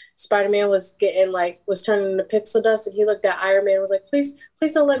when Spider-Man was turning into pixel dust, and he looked at Iron Man and was like, please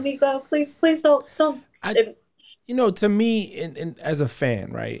don't let me go. Please don't. To me, and as a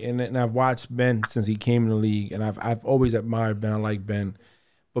fan, right, and I've watched Ben since he came in the league, and I've always admired Ben. I like Ben.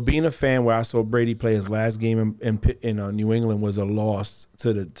 But being a fan where I saw Brady play his last game in New England was a loss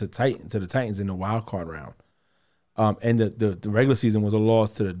to the Titans in the wild card round. And the regular season was a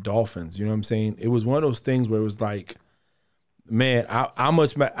loss to the Dolphins. You know what I'm saying? It was one of those things where it was like, man,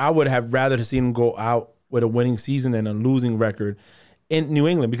 I would have rather seen him go out with a winning season than a losing record in New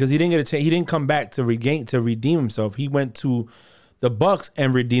England, because he didn't get a chance. He didn't come back to redeem himself. He went to the Bucs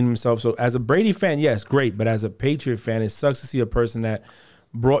and redeemed himself. So as a Brady fan, yes, great. But as a Patriot fan, it sucks to see a person that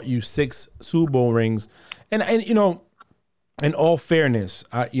brought you 6 Super Bowl rings. And in all fairness,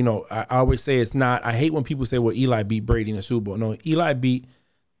 I always say it's not. I hate when people say, "Well, Eli beat Brady in the Super Bowl." No, Eli beat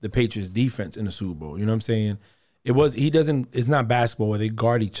the Patriots defense in the Super Bowl. You know what I'm saying? It's not basketball where they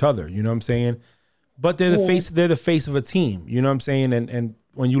guard each other. You know what I'm saying? But they're the face of a team. You know what I'm saying? And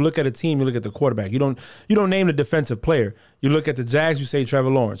when you look at a team, you look at the quarterback. You don't name the defensive player. You look at the Jags, you say Trevor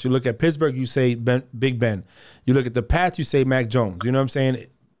Lawrence. You look at Pittsburgh, you say Big Ben. You look at the Pats, you say Mac Jones. You know what I'm saying?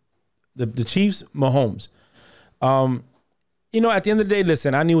 The Chiefs, Mahomes. At the end of the day,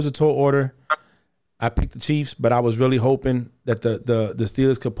 listen, I knew it was a tall order. I picked the Chiefs, but I was really hoping that the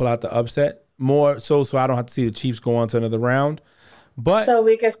Steelers could pull out the upset more so I don't have to see the Chiefs go on to another round. But so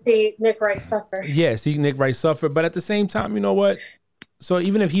we could see Nick Wright suffer. Yeah, see Nick Wright suffer. But at the same time, you know what? So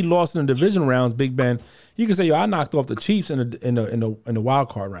even if he lost in the division rounds, Big Ben, you can say, I knocked off the Chiefs in the wild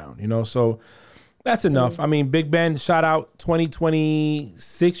card round, So that's enough. I mean, Big Ben, shout out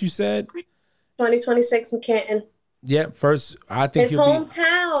 2026, you said? 2026 in Canton. Yeah, first, I think his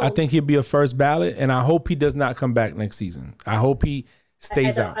hometown. I think he'll be a first ballot, and I hope he does not come back next season. I hope he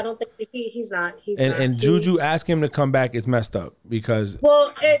stays out. I don't think he's not. And Juju asking him to come back is messed up because.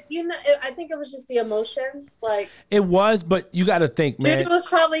 Well, I think it was just the emotions, like. It was, but you got to think, man. Juju was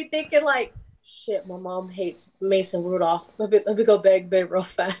probably thinking like, "Shit, my mom hates Mason Rudolph. Let me go beg real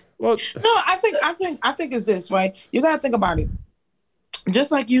fast." Well, no, I think it's this, right? You got to think about it.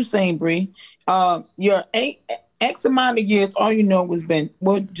 Just like you saying, Bree, your X amount of years, all you know was Ben.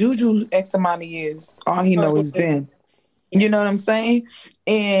 Well, Juju's X amount of years, all he knows is Ben. You know what I'm saying?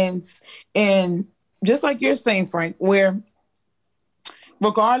 And just like you're saying, Frank, where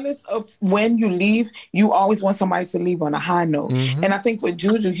regardless of when you leave, you always want somebody to leave on a high note. Mm-hmm. And I think for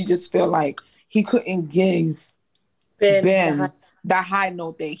Juju, he just felt like he couldn't give Ben the high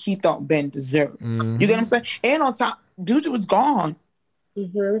note that he thought Ben deserved. Mm-hmm. You get what I'm saying? And on top, Juju was gone.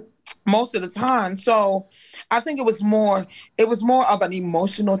 Mm-hmm. Most of the time. So I think it was more of an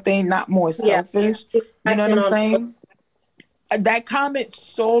emotional thing, not more selfish. Yeah. You know what I'm saying? That comment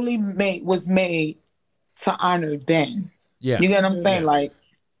solely was made to honor Ben. Yeah. You get what I'm saying?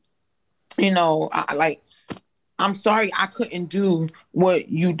 Yeah. Like, I'm sorry I couldn't do what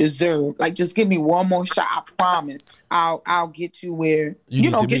you deserve. Like, just give me one more shot. I promise. I'll get you where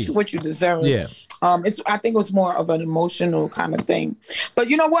get you what you deserve. Yeah. I think it was more of an emotional kind of thing. But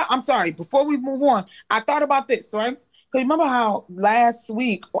you know what? I'm sorry. Before we move on, I thought about this, right? Because remember how last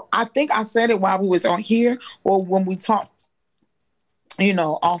week, I think I said it while we was on here or when we talked,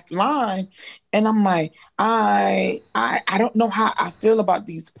 offline. And I'm like, I don't know how I feel about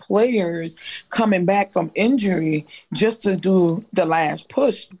these players coming back from injury just to do the last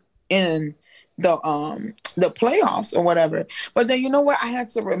push in the playoffs or whatever. But then you know what? I had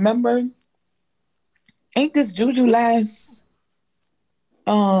to remember, ain't this Juju last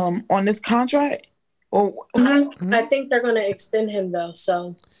on this contract? I think they're going to extend him though.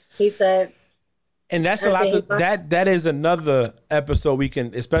 So he said, and that's a lot. That is another episode we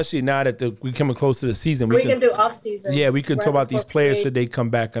can, especially now that we coming close to the season. We can do off season. Yeah, we can talk about these players should they come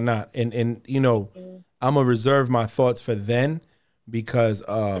back or not. And I'm gonna reserve my thoughts for then because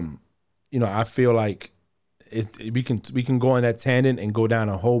I feel like we can go on that tangent and go down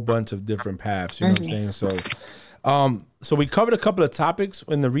a whole bunch of different paths. You know what I'm saying? So we covered a couple of topics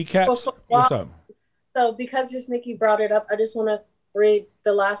in the recaps. What's up? So because just Nikki brought it up, I just want to read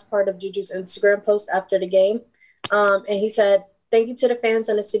the last part of Juju's Instagram post after the game. And he said, "Thank you to the fans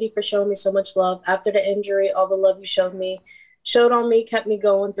and the city for showing me so much love. After the injury, all the love you showed on me, kept me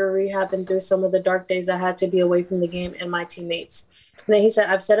going through rehab and through some of the dark days I had to be away from the game and my teammates." And then he said,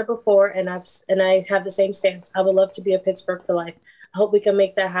 "I've said it before and I have the same stance. I would love to be a Pittsburgh for life. I hope we can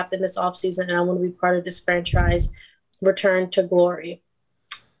make that happen this offseason, and I want to be part of this franchise return to glory.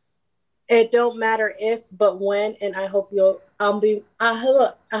 It don't matter if, but when, and I hope I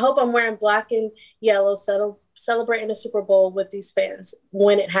hope I'm wearing black and yellow, celebrating the Super Bowl with these fans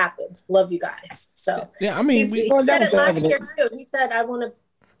when it happens. Love you guys." So yeah, I mean, he said it last year too. He said,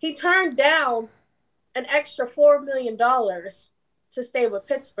 he turned down an extra $4 million to stay with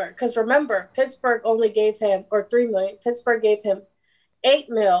Pittsburgh. Because remember, Pittsburgh only gave him, or $3 million. Pittsburgh gave him $8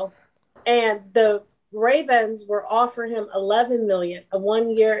 million, and the Ravens were offering him $11 million, a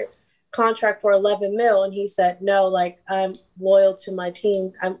 1-year contract for $11 million, and he said no. Like, I'm loyal to my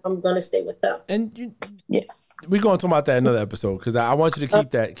team. I'm going to stay with them. And we're going to talk about that in another episode because I want you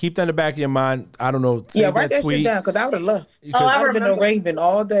to keep that in the back of your mind. I don't know. Write that shit down because I would have left. I would have been a Raven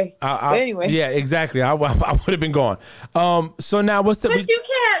all day. But anyway, yeah, exactly. I would have been gone. So now what's the? But you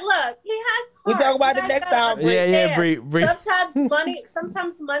can't look. He has. Heart. We talk about it next time. Yeah, Bree.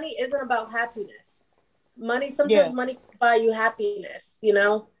 Sometimes money isn't about happiness. Money can buy you happiness.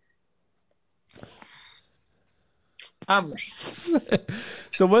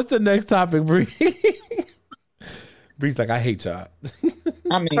 So what's the next topic, Bree? Bree's like, I hate y'all.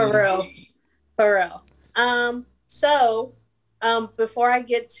 I mean, for real. So before I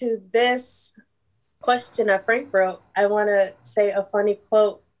get to this question that Frank wrote, I want to say a funny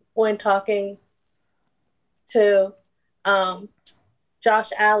quote when talking to Josh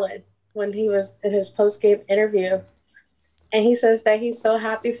Allen when he was in his post-game interview. And he says that he's so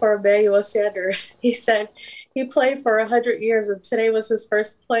happy for Emmanuel Sanders. He said he played for 100 years and today was his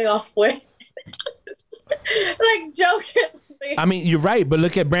first playoff win. Like, jokingly. I mean, you're right, but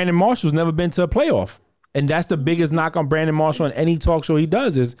look at Brandon Marshall's never been to a playoff. And that's the biggest knock on Brandon Marshall on any talk show he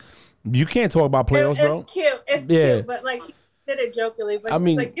does is you can't talk about playoffs, bro. It's cute. It's cute, but like he did it jokingly. But I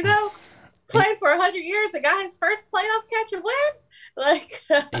mean, like, played for 100 years and got his first playoff catch and win. Like,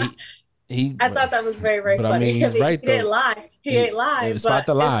 I thought that was very, very funny. I mean, he's right, he didn't lie. He ain't lied. It's about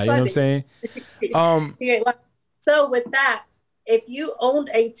to lie. You know what I'm saying? He ain't lied. So with that, if you owned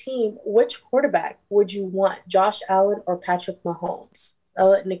a team, which quarterback would you want? Josh Allen or Patrick Mahomes? I'll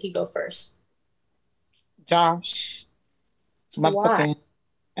let Nikki go first. Josh. It's my Why?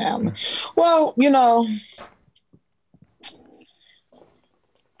 Allen. Well,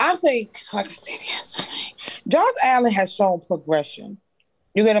 I think, like I said yesterday, Josh Allen has shown progression.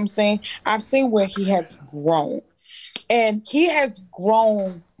 You get what I'm saying? I've seen where he has grown. And he has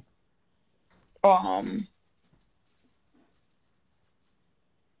grown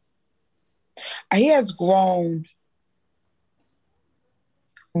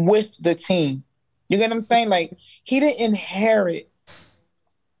with the team. You get what I'm saying? Like, he didn't inherit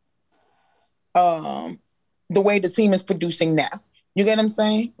the way the team is producing now. You get what I'm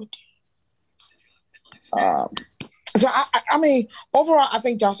saying? So, I mean, overall, I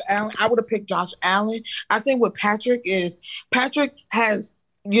think Josh Allen, I would have picked Josh Allen. I think what Patrick has,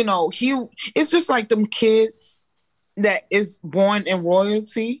 it's just like them kids that is born in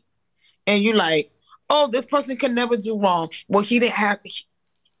royalty. And you're like, oh, this person can never do wrong. Well, he's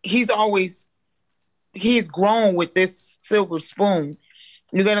grown with this silver spoon.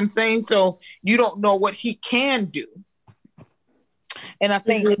 You get what I'm saying? So you don't know what he can do. And I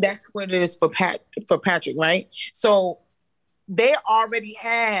think that's what it is for Patrick, right? So they already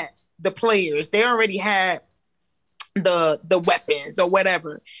had the players. They already had the weapons or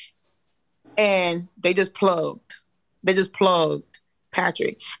whatever. And they just plugged.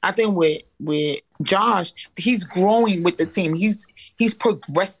 Patrick. I think with Josh, he's growing with the team. He's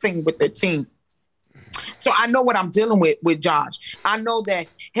progressing with the team. So I know what I'm dealing with Josh. I know that,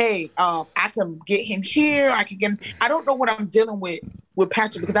 hey, I can get him here. I can get him. I don't know what I'm dealing with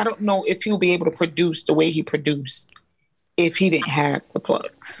Patrick because I don't know if he'll be able to produce the way he produced if he didn't have the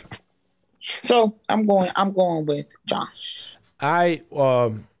plugs. So I'm going with Josh.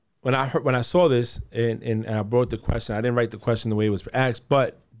 When I saw this and I brought the question, I didn't write the question the way it was asked,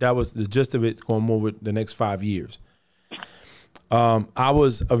 but that was the gist of it going over the next 5 years. I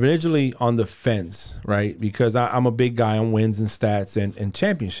was originally on the fence, right? Because I'm a big guy on wins and stats and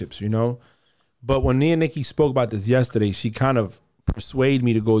championships, you know? But when Nia Nikki spoke about this yesterday, she kind of persuaded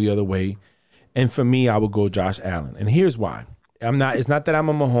me to go the other way. And for me, I would go Josh Allen. And here's why. It's not that I'm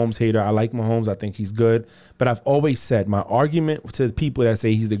a Mahomes hater. I like Mahomes. I think he's good. But I've always said my argument to the people that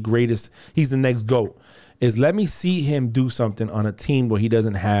say he's the greatest, he's the next GOAT, is let me see him do something on a team where he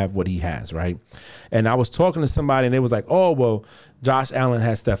doesn't have what he has, right? And I was talking to somebody and they was like, oh, well, Josh Allen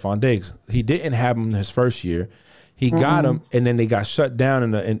has Stephon Diggs. He didn't have him his first year. He got him, and then they got shut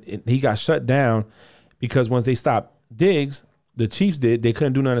down, and he got shut down because once they stopped Diggs, the Chiefs did, they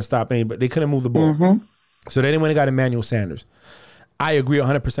couldn't do nothing to stop anybody. They couldn't move the ball. So they went and got Emmanuel Sanders. I agree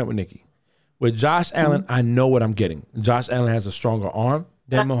 100% with Nikki. With Josh Allen, I know what I'm getting. Josh Allen has a stronger arm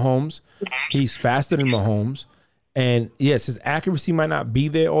than Mahomes. He's faster than Mahomes. And yes, his accuracy might not be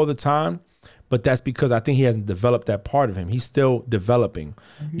there all the time, but that's because I think he hasn't developed that part of him. He's still developing.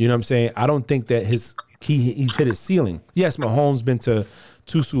 You know what I'm saying? I don't think that he's hit his ceiling. Yes, Mahomes been to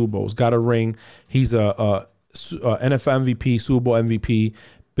 2 Super Bowls, got a ring. He's a NFL MVP, Super Bowl MVP,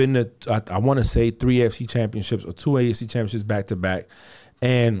 been to, I want to say 3 AFC championships or 2 AFC championships back to back.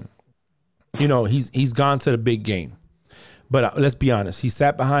 And, you know, he's gone to the big game. But let's be honest. He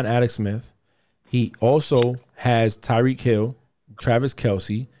sat behind Alex Smith. He also has Tyreek Hill, Travis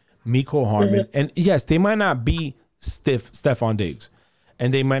Kelce, Mecole Hardman. And yes, they might not be Stephon Diggs.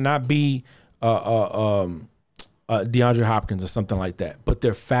 And they might not be DeAndre Hopkins or something like that. But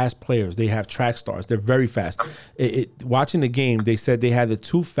they're fast players. They have track stars. They're very fast. Watching the game, they said they had the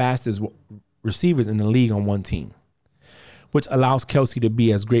 2 fastest receivers in the league on one team, which allows Kelce to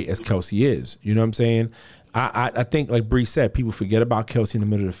be as great as Kelce is. You know what I'm saying? I think, like Bree said, people forget about Kelce in the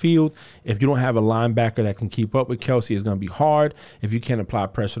middle of the field. If you don't have a linebacker that can keep up with Kelce, it's going to be hard. If you can't apply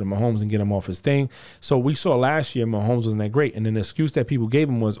pressure to Mahomes and get him off his thing. So we saw last year Mahomes wasn't that great. And then the excuse that people gave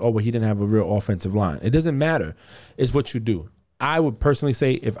him was, oh, well, he didn't have a real offensive line. It doesn't matter. It's what you do. I would personally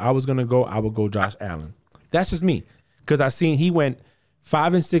say if I was going to go, I would go Josh Allen. That's just me. Because I seen he went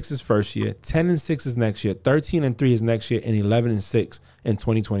 5-6 his first year, 10-6 his next year, 13-3 his next year, and 11-6 in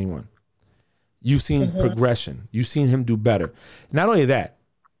 2021. You've seen progression. You've seen him do better. Not only that,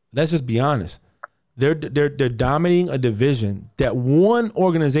 let's just be honest. They're dominating a division that one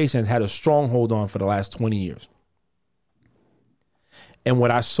organization has had a stronghold on for the last 20 years. And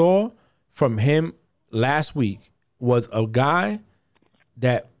what I saw from him last week was a guy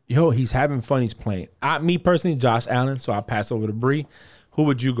that, he's having fun. He's playing. Me personally, Josh Allen, so I'll pass over to Bree. Who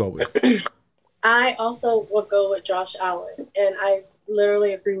would you go with? I also would go with Josh Allen, and I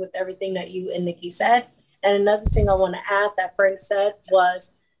literally agree with everything that you and Nikki said. And another thing I want to add that Frank said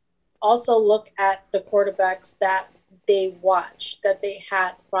was also look at the quarterbacks that they watched, that they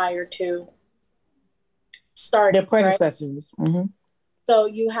had prior to starting. Their predecessors. Right? So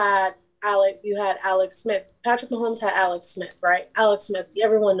you had Alex Smith. Patrick Mahomes had Alex Smith, right? Alex Smith,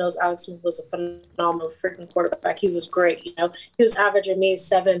 everyone knows Alex Smith was a phenomenal freaking quarterback. He was great, He was averaging me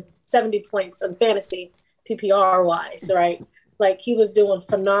 70 points in fantasy, PPR wise, right? Like, he was doing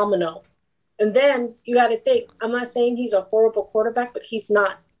phenomenal. And then you got to think, I'm not saying he's a horrible quarterback, but he's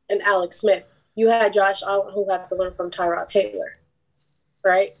not an Alex Smith. You had Josh Allen, who had to learn from Tyrod Taylor,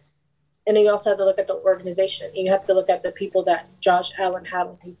 right? And then you also have to look at the organization. And you have to look at the people that Josh Allen had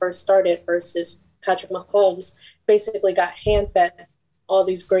when he first started versus Patrick Mahomes basically got hand-fed all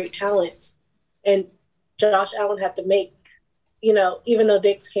these great talents. And Josh Allen had to make, even though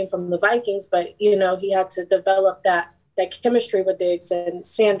Diggs came from the Vikings, but, he had to develop that chemistry with Diggs and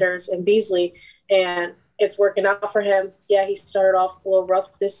Sanders and Beasley, and it's working out for him. Yeah, he started off a little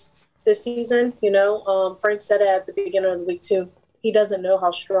rough this season. Frank said it at the beginning of the week too. He doesn't know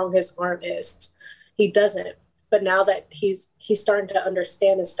how strong his arm is. He doesn't. But now that he's starting to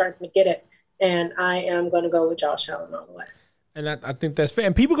understand and starting to get it, and I am going to go with Josh Allen all the way. And I think that's fair.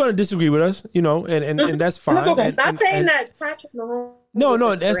 And people are going to disagree with us, and that's fine. That's okay. Not saying that Patrick Mahomes.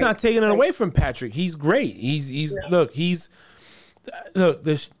 No, that's not taking it away from Patrick. He's great. Look,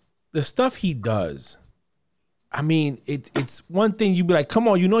 the stuff he does. I mean, it's one thing you be like, come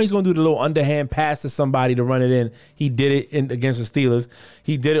on, he's going to do the little underhand pass to somebody to run it in. He did it against the Steelers.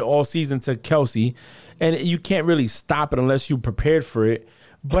 He did it all season to Kelsey. And you can't really stop it unless you're prepared for it.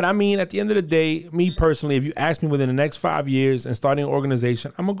 But I mean, at the end of the day, me personally, if you ask me within the next 5 years and starting an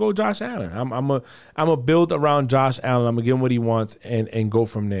organization, I'm gonna go Josh Allen. I'm a build around Josh Allen. I'm gonna give him what he wants and go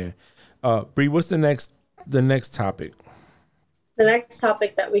from there. Bree, what's the next topic? The next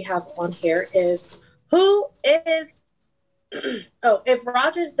topic that we have on here is if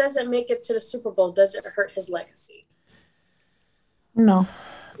Rodgers doesn't make it to the Super Bowl, does it hurt his legacy? No.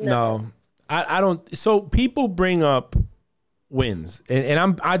 I don't. So people bring up wins,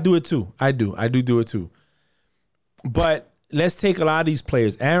 and I do it too. I do it too. But let's take a lot of these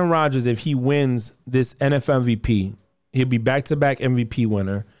players. Aaron Rodgers, if he wins this NFL MVP, he'll be back-to-back MVP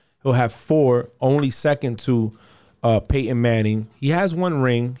winner. He'll have 4, only second to Peyton Manning. He has 1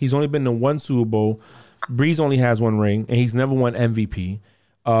 ring. He's only been to 1 Super Bowl. Breeze only has 1 ring, and he's never won MVP.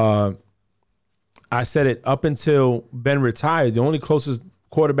 I said it up until Ben retired. The only closest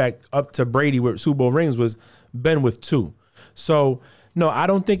quarterback up to Brady with Super Bowl rings was Ben with 2. So, no, I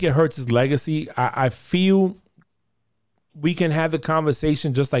don't think it hurts his legacy. I feel we can have the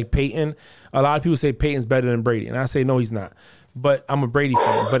conversation just like Peyton. A lot of people say Peyton's better than Brady, and I say, no, he's not. But I'm a Brady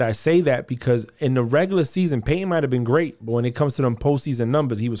fan. But I say that because in the regular season, Peyton might have been great, but when it comes to them postseason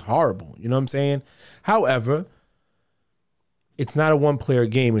numbers, he was horrible. You know what I'm saying? However, it's not a one-player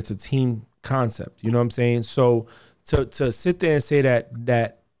game. It's a team concept. You know what I'm saying? So to sit there and say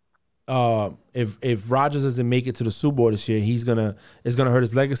that if Rodgers doesn't make it to the Super Bowl this year, it's gonna hurt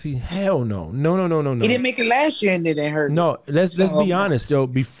his legacy. Hell no. He didn't make it last year and it didn't hurt. No, let's be honest, yo.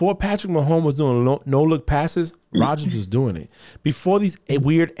 Before Patrick Mahomes was doing no look passes, Rodgers was doing it. Before these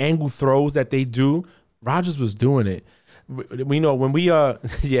weird angle throws that they do, Rodgers was doing it. We know when we yeah.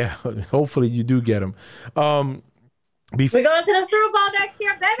 Hopefully you do get him. We're going to the Super Bowl next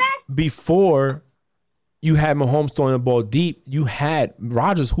year, baby. Before you had Mahomes throwing the ball deep, you had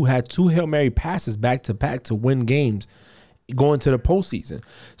Rodgers who had 2 Hail Mary passes back to back to win games going to the postseason.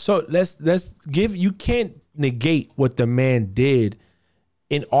 So let's give, you can't negate what the man did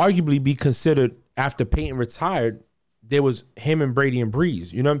and arguably be considered after Peyton retired, there was him and Brady and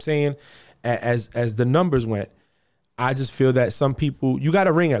Breeze. You know what I'm saying? As the numbers went, I just feel that some people, you got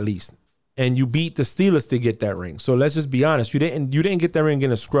a ring at least. And you beat the Steelers to get that ring. So let's just be honest. You didn't get that ring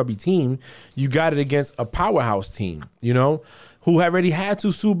against a scrubby team. You got it against a powerhouse team, who already had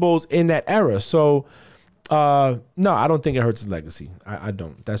 2 Super Bowls in that era. So, no, I don't think it hurts his legacy. I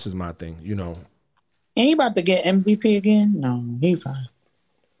don't. That's just my thing, Ain't he about to get MVP again? No, he fine.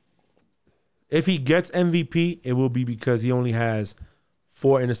 If he gets MVP, it will be because he only has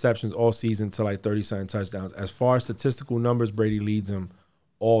 4 interceptions all season to like 30-something touchdowns. As far as statistical numbers, Brady leads him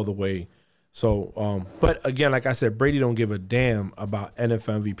all the way. So, but again, like I said, Brady don't give a damn about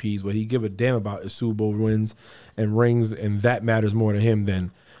NFL MVPs. What he give a damn about is Super Bowl wins and rings, and that matters more to him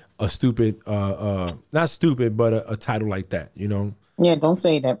than a stupid, not stupid, but a title like that, Yeah, don't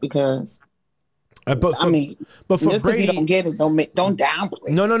say that because. But for just Brady, you don't get it, don't downplay.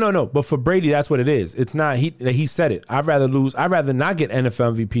 No. But for Brady, that's what it is. It's not he said it. I'd rather lose. I'd rather not get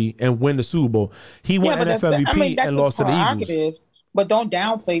NFL MVP and win the Super Bowl. He won NFL MVP and lost to the Eagles. But don't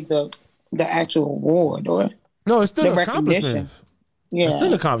downplay the actual award or no, it's still an accomplishment. Yeah, it's still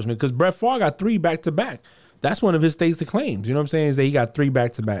an accomplishment because Brett Favre got 3 back to back. That's one of his states to claims. You know what I'm saying? Is that he got 3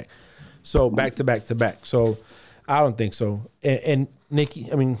 back to back. So back to back to back. So I don't think so. And Nikki,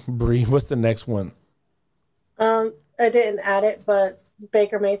 Bree, what's the next one? I didn't add it, but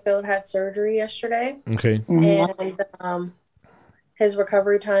Baker Mayfield had surgery yesterday. Okay. And his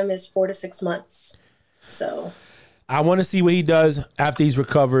recovery time is 4 to 6 months. So I want to see what he does after he's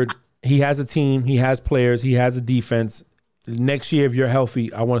recovered. He has a team. He has players. He has a defense. Next year, if you're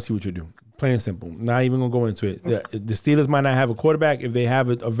healthy, I want to see what you do. Plain and simple. Not even going to go into it. The Steelers might not have a quarterback. If they have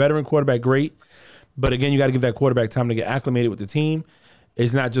a veteran quarterback, great. But again, you got to give that quarterback time to get acclimated with the team.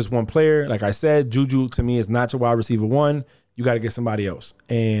 It's not just one player. Like I said, Juju, to me, is not your wide receiver 1. You got to get somebody else.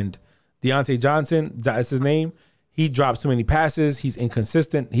 And Deontay Johnson, that's his name. He drops too many passes. He's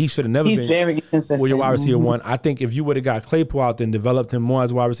inconsistent. He should have never been very inconsistent. with your wide receiver 1. I think if you would have got Claypool out there and developed him more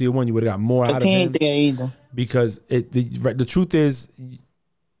as a wide receiver 1, you would have got more out of him. He ain't there either. Because the truth is,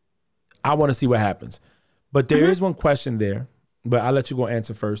 I want to see what happens. But there is one question there, but I'll let you go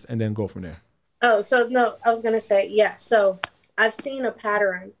answer first and then go from there. Oh, so no, I was going to say, yeah. So I've seen a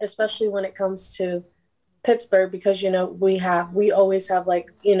pattern, especially when it comes to Pittsburgh because, we always have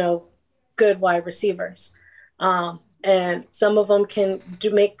good wide receivers. And some of them can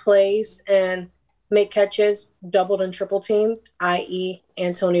make plays and make catches doubled and triple teamed, i.e.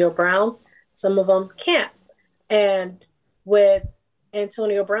 Antonio Brown. Some of them can't. And with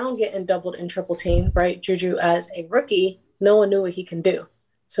Antonio Brown getting doubled and triple teamed, right? Juju as a rookie, no one knew what he can do.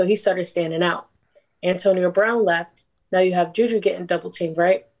 So he started standing out. Antonio Brown left. Now you have Juju getting double teamed,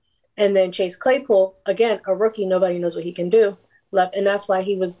 right? And then Chase Claypool, again, a rookie, nobody knows what he can do, left. And that's why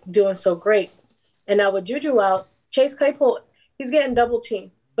he was doing so great. And now with Juju out, Chase Claypool, he's getting double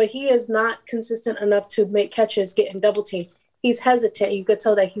teamed, but he is not consistent enough to make catches getting double teamed. He's hesitant. You could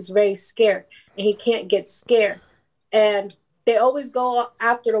tell that he's very scared and he can't get scared. And they always go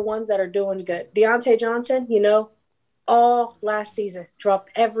after the ones that are doing good. Deontay Johnson, all last season,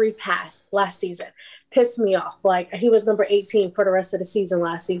 dropped every pass last season. Pissed me off. Like, he was number 18 for the rest of the season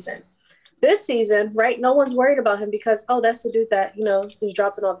last season. This season, right, no one's worried about him because, that's the dude that, is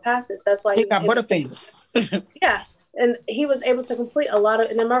dropping all the passes. That's why he got butterfingers. Yeah. And he was able to complete a lot of,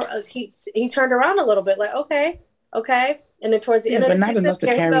 and remember, he turned around a little bit, like, okay. And then towards the end of the season. But not enough to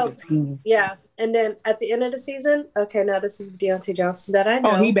carry the team. Yeah. And then at the end of the season, okay, now this is Deontay Johnson that I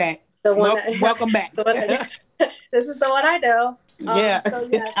know. Oh, he back. The one welcome back. This is the one I know. Yeah. So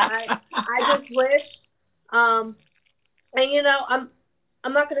yes, I just wish, and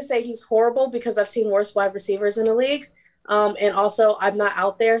I'm not going to say he's horrible because I've seen worse wide receivers in the league. And also I'm not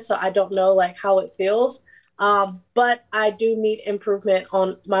out there, so I don't know how it feels. But I do need improvement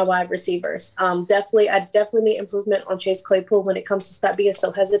on my wide receivers. I definitely need improvement on Chase Claypool when it comes to stop being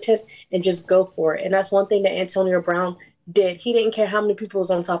so hesitant and just go for it. And that's one thing that Antonio Brown did. He didn't care how many people was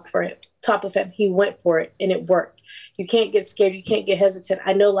on top of him. He went for it and it worked. You can't get scared. You can't get hesitant.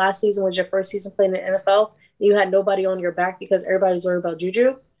 I know last season was your first season playing in the NFL. And you had nobody on your back because everybody was worried about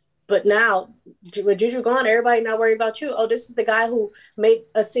Juju. But now, with Juju gone, everybody not worried about you. Oh, this is the guy who made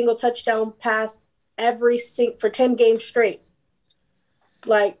a single touchdown pass for 10 games straight.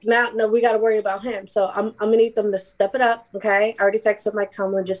 No, we got to worry about him. So I'm going to need them to step it up, okay? I already texted Mike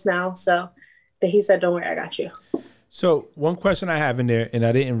Tomlin just now, but he said, don't worry, I got you. So one question I have in there, and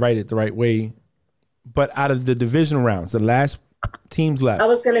I didn't write it the right way, but out of the division rounds, the last teams left. I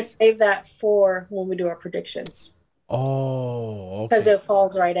was going to save that for when we do our predictions. Oh, okay. Because it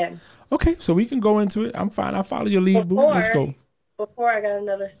falls right in. Okay, so we can go into it. I'm fine. I'll follow your lead, boo. Let's go. Before I got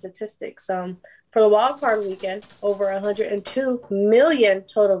another statistics. For the Wildcard Weekend, over 102 million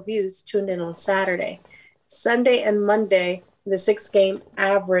total views tuned in on Saturday. Sunday and Monday, the 6-game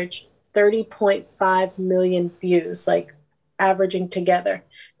average 30.5 million views, averaging together.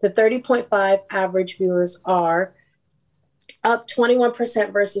 The 30.5 average viewers are up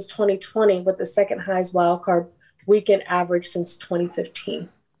 21% versus 2020, with the second highest Wildcard Weekend average since 2015.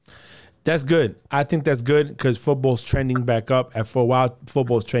 That's good. I think that's good because football's trending back up. And for a while,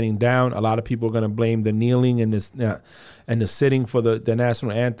 football's trending down. A lot of people are going to blame the kneeling and the sitting for the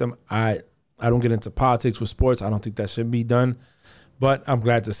national anthem. I don't get into politics with sports. I don't think that should be done. But I'm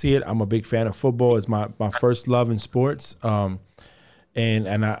glad to see it. I'm a big fan of football. It's my first love in sports. And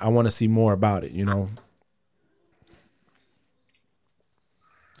I want to see more about it,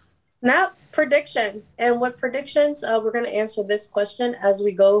 Now, predictions. And with predictions, we're going to answer this question as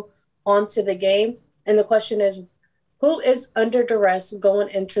we go onto the game. And the question is, who is under duress going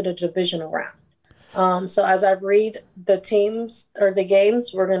into the divisional round? So as I read the teams or the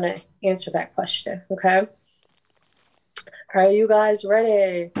games, we're going to answer that question. Okay. Are you guys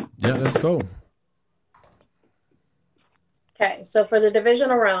ready? Yeah, let's go. Okay. So for the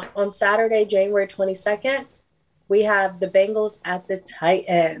divisional round on Saturday, January 22nd, we have the Bengals at the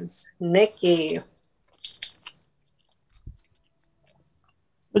Titans. Nikki.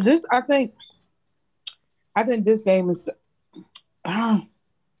 But I think this game is,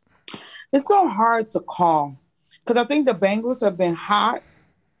 it's so hard to call because I think the Bengals have been hot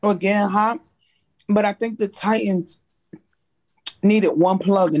or getting hot, but I think the Titans needed one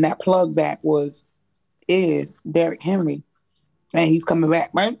plug, and that plug back is Derrick Henry, and he's coming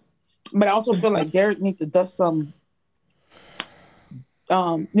back, right? But I also feel like Derrick needs to dust some,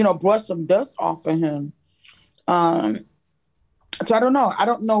 brush some dust off of him. So I don't know. I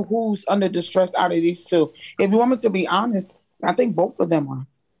don't know who's under distress out of these two. If you want me to be honest, I think both of them are.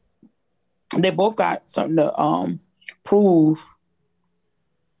 They both got something to prove,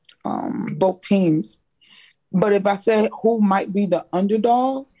 both teams. But if I say who might be the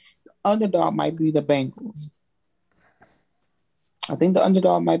underdog might be the Bengals. I think the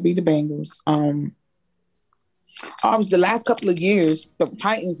underdog might be the Bengals. Obviously, the last couple of years, the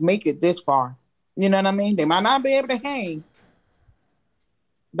Titans make it this far. You know what I mean? They might not be able to hang,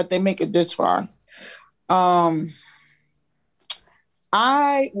 but they make it this far. Um,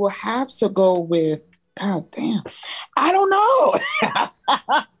 I will have to go with. God damn, I don't know.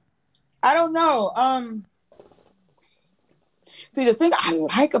 I don't know. See, the thing I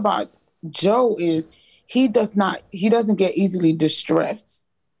like about Joe is he doesn't get easily distressed,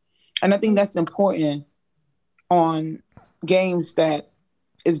 and I think that's important on games that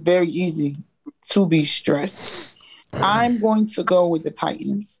it's very easy to be stressed. I'm going to go with the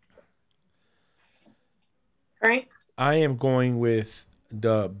Titans. Frank? I am going with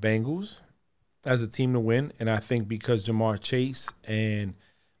the Bengals as a team to win, and I think because Jamar Chase and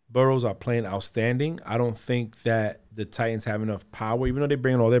Burrows are playing outstanding, I don't think that the Titans have enough power, even though they're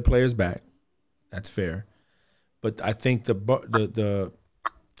bringing all their players back. That's fair. But I think the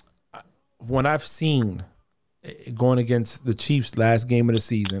when I've seen going against the Chiefs last game of the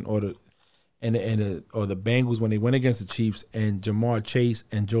season, or the Bengals when they went against the Chiefs, and Jamar Chase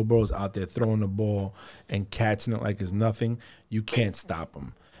and Joe Burrow's out there throwing the ball and catching it like it's nothing, you can't stop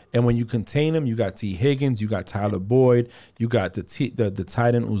them. And when you contain them, you got T. Higgins, you got Tyler Boyd, you got the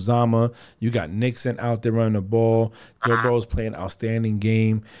tight end Uzama, you got Nixon out there running the ball. Joe Burrow's playing an outstanding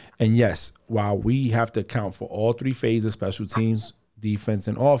game. And yes, while we have to account for all three phases, special teams, defense,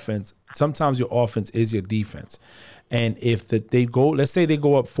 and offense, sometimes your offense is your defense. And if let's say they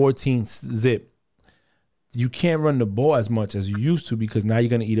go up 14-0, you can't run the ball as much as you used to because now you're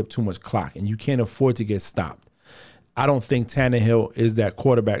going to eat up too much clock, and you can't afford to get stopped. I don't think Tannehill is that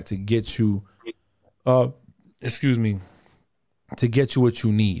quarterback to get you, to get you what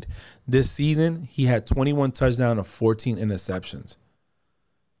you need. This season, he had 21 touchdowns and 14 interceptions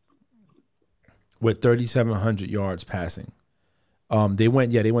with 3,700 yards passing. They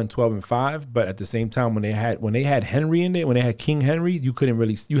went 12-5, but at the same time, when they had Henry in there, when they had King Henry, you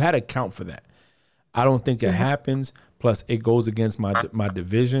had to account for that. I don't think it happens. Plus, it goes against my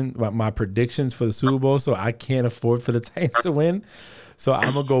division, my predictions for the Super Bowl, so I can't afford for the Titans to win. So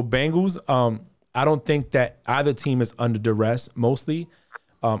I'm gonna go Bengals. I don't think that either team is under duress. Mostly,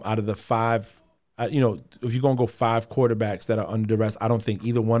 out of the five, if you're gonna go five quarterbacks that are under duress, I don't think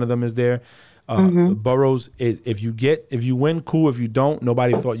either one of them is there. Burrows is if you win, cool. If you don't,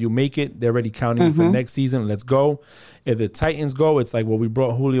 nobody thought you make it. They're already counting you for next season. Let's go. If the Titans go, it's like, well, we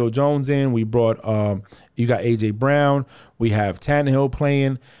brought Julio Jones in. We brought you got AJ Brown. We have Tannehill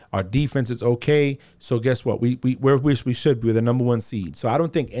playing. Our defense is okay. So guess what? We're wish we should be. We're the number one seed. So I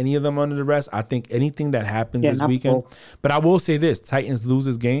don't think any of them under the rest. I think anything that happens this weekend. But I will say this: Titans lose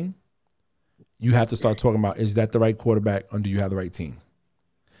this game, you have to start talking about, is that the right quarterback or do you have the right team?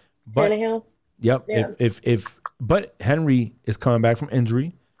 But, Tannehill. Yep. Yeah. But Henry is coming back from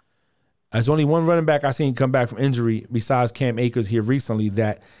injury. There's only one running back I seen come back from injury besides Cam Akers here recently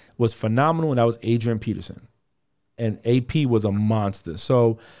that was phenomenal, and that was Adrian Peterson. And AP was a monster.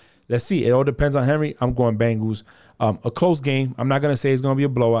 So let's see. It all depends on Henry. I'm going Bengals. A close game. I'm not going to say it's going to be a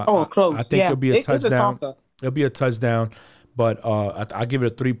blowout. Oh, close. I think it'll be a touchdown. It'll be a touchdown. But I'll give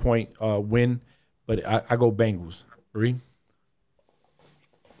it a 3-point win. But I go Bengals. Bree?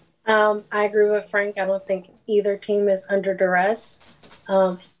 I agree with Frank. I don't think either team is under duress.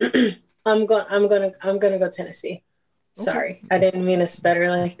 I'm gonna go Tennessee. Sorry, okay. I didn't mean to stutter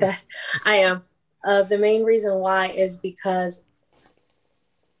like that. I am. The main reason why is because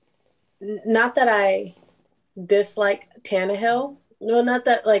not that I dislike Tannehill. No, not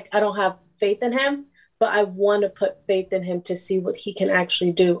that I don't have faith in him, but I want to put faith in him to see what he can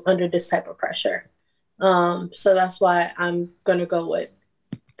actually do under this type of pressure. So that's why I'm gonna go with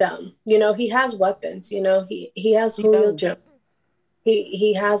them. He has weapons. He has Julio Jones.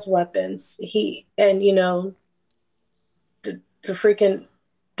 He has weapons. The freaking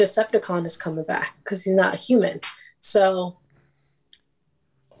Decepticon is coming back because he's not human. So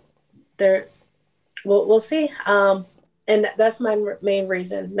we'll see. And that's my main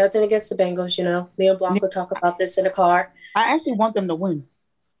reason. Nothing against the Bengals. Me and Blanco talk about this in the car. I actually want them to win.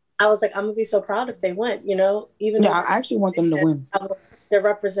 I was like, I'm gonna be so proud if they win. Even I actually want them to win. They're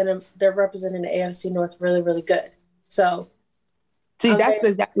representing the AFC North really, really good. So. See, that's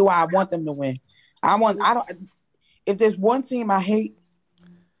exactly why I want them to win. If there's one team I hate,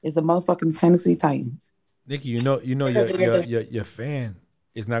 it's the motherfucking Tennessee Titans. Nikki, your fan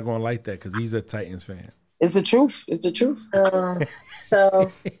is not going to like that because he's a Titans fan. It's the truth. It's the truth. I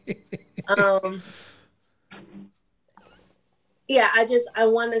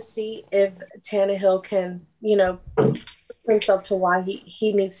want to see if Tannehill can, himself to why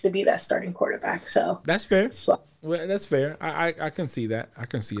he needs to be that starting quarterback. So that's fair. Well, that's fair. I can see that.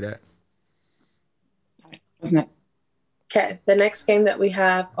 What's next? Okay. The next game that we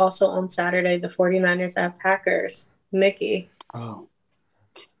have also on Saturday, the 49ers at Packers. Nikki. Oh.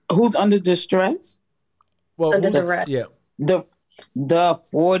 Who's under distress? Well, Under the red. yeah. The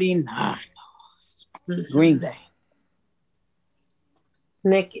 49ers. Green Bay.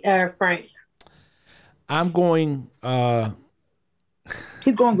 Nick Frank. I'm going.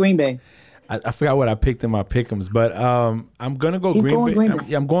 He's going Green Bay. I forgot what I picked in my pick'ems, but I'm gonna go He's Green going Bay. Green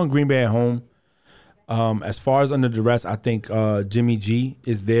Bay. I'm going Green Bay at home. As far as under duress, I think Jimmy G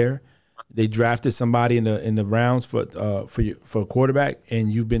is there. They drafted somebody in the rounds for a quarterback,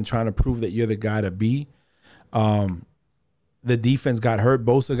 and you've been trying to prove that you're the guy to be. The defense got hurt.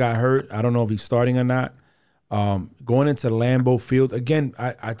 Bosa got hurt. I don't know if he's starting or not. Going into Lambeau Field again,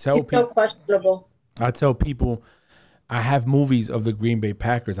 I tell He's people so questionable. I tell people I have movies of the Green Bay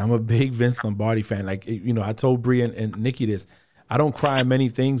Packers. I'm a big Vince Lombardi fan. Like, you know, I told Bree and Nikki this. I don't cry at many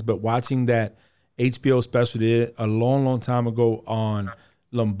things, but watching that HBO special did a long, long time ago on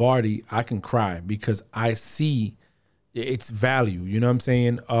Lombardi, I can cry because I see its value. You know what I'm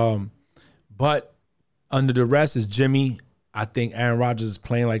saying? But under the rest is Jimmy. I think Aaron Rodgers is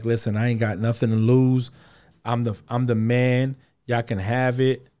playing like, listen, I ain't got nothing to lose. I'm the man. Y'all can have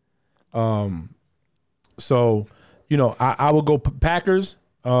it. So, you know, I will go Packers.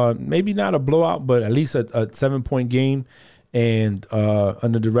 Maybe not a blowout, but at least a 7-point game. And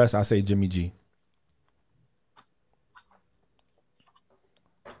under the rest, I say Jimmy G.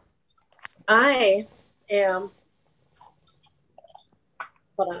 I am.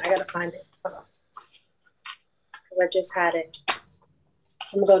 Hold on, I gotta find it. Hold on, because I just had it.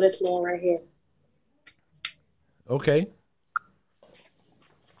 I'm gonna go this one right here. Okay.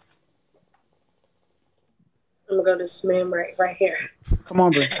 I'm gonna go this man right here. Come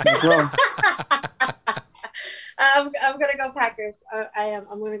on, bro. I'm gonna go Packers. I am.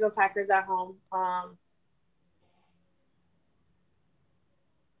 I'm gonna go Packers at home.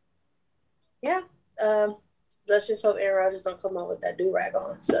 Yeah. Let's just hope Aaron Rodgers don't come out with that do-rag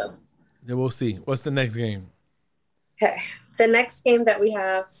on. So. Then we'll see. What's the next game? Okay. The next game that we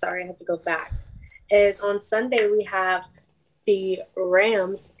have, sorry, I have to go back, is on Sunday we have the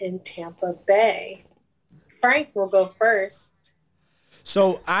Rams in Tampa Bay. Frank will go first.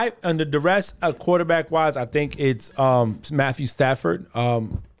 So under duress, quarterback-wise, I think it's Matthew Stafford.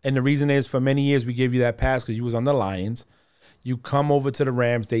 And the reason is for many years we gave you that pass because you was on the Lions. You come over to the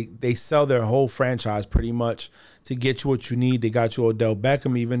Rams. They sell their whole franchise pretty much to get you what you need. They got you Odell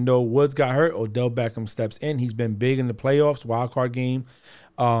Beckham. Even though Woods got hurt, Odell Beckham steps in. He's been big in the playoffs, wildcard game.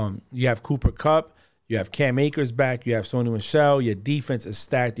 You have Cooper Kupp. You have Cam Akers back. You have Sony Michel. Your defense is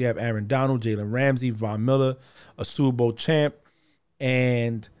stacked. You have Aaron Donald, Jalen Ramsey, Von Miller, a Super Bowl champ.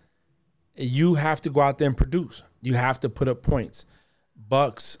 And you have to go out there and produce. You have to put up points.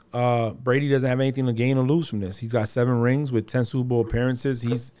 Bucks, Brady doesn't have anything to gain or lose from this. He's got 7 rings with 10 Super Bowl appearances.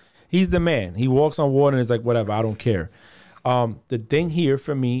 He's the man. He walks on water and is like, whatever, I don't care. The thing here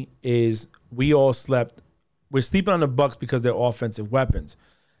for me is we're sleeping on the Bucks because they're offensive weapons.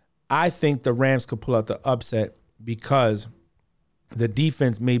 I think the Rams could pull out the upset because the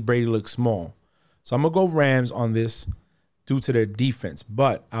defense made Brady look small. So I'm going to go Rams on this due to their defense.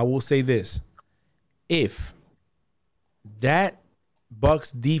 But I will say this. If that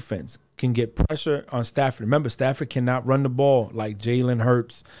Bucks defense can get pressure on Stafford. Remember, Stafford cannot run the ball like Jalen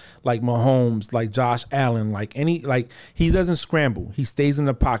Hurts, like Mahomes, like Josh Allen, he doesn't scramble. He stays in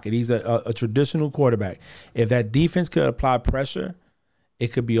the pocket. He's a traditional quarterback. If that defense could apply pressure,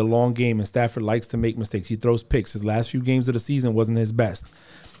 it could be a long game, and Stafford likes to make mistakes. He throws picks. His last few games of the season wasn't his best.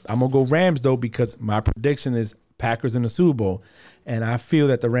 I'm going to go Rams, though, because my prediction is Packers in the Super Bowl, and I feel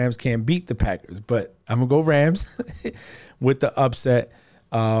that the Rams can't beat the Packers. But I'm going to go Rams with the upset.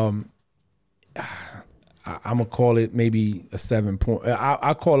 I'm going to call it maybe a 7-point.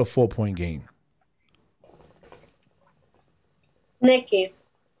 I'll call it a 4-point game. Nikki.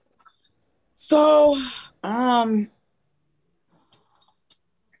 So,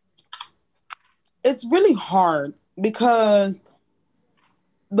 it's really hard because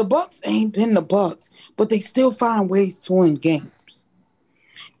the Bucks ain't been the Bucks, but they still find ways to win games.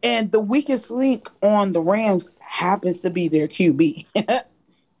 And the weakest link on the Rams happens to be their QB.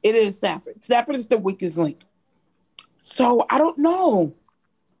 It is Stafford. Stafford is the weakest link. So I don't know.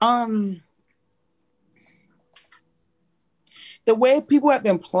 The way people have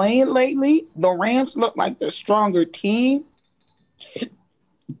been playing lately, the Rams look like the stronger team.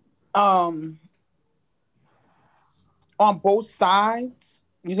 On both sides.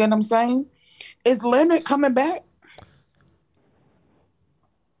 You get what I'm saying? Is Leonard coming back?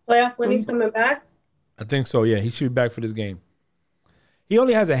 Playoff Lenny's coming back? I think so, yeah. He should be back for this game. He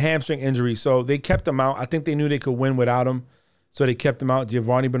only has a hamstring injury, so they kept him out. I think they knew they could win without him, so they kept him out.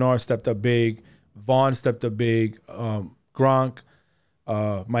 Giovanni Bernard stepped up big. Vaughn stepped up big. Gronk,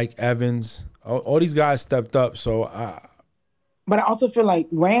 Mike Evans. All these guys stepped up. So But I also feel like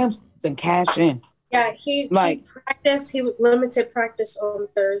Rams can cash in. Yeah, he practiced. He limited practice on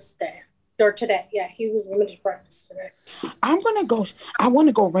Thursday or today. Yeah, he was limited practice today. I want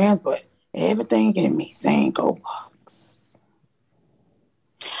to go Rams, but everything in me saying go Bucks.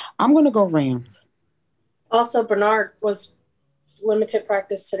 I'm gonna go Rams. Also, Bernard was limited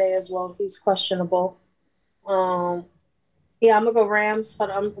practice today as well. He's questionable. Yeah, I'm gonna go Rams,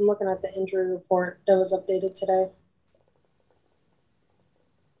 but I'm looking at the injury report that was updated today.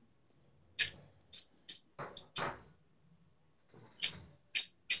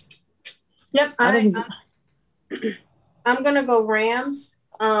 Yep, I'm gonna go Rams.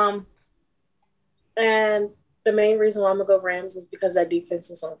 And the main reason why I'm gonna go Rams is because that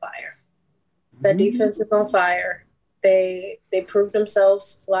defense is on fire. That defense is on fire. They proved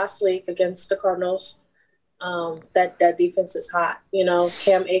themselves last week against the Cardinals. That defense is hot. You know,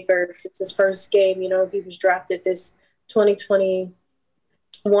 Cam Akers, it's his first game. You know, he was drafted this 2021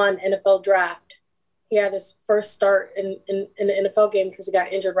 NFL draft. He had his first start in the NFL game because he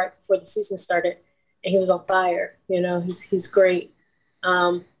got injured right before the season started, and he was on fire. You know, he's great.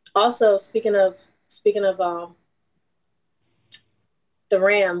 Also, speaking of the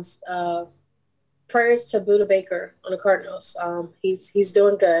Rams, prayers to Buda Baker on the Cardinals. He's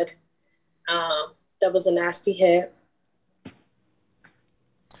doing good. That was a nasty hit.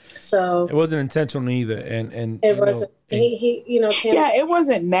 So it wasn't intentional either, and it wasn't. He it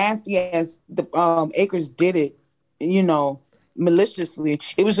wasn't nasty as the Akers did it, maliciously.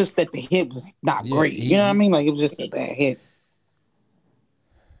 It was just that the hit was not great. You know what I mean? Like, it was just a bad hit.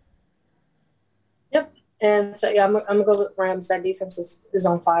 Yep. And so I'm gonna go with Rams. That defense is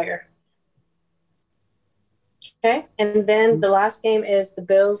on fire. Okay, and then the last game is the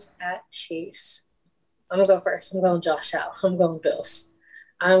Bills at Chiefs. I'm gonna go first. I'm going Josh Allen. I'm going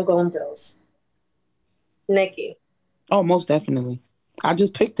Bills. Nikki. Oh, most definitely. I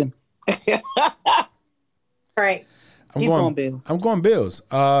just picked him. Right. He's going Bills. I'm going Bills.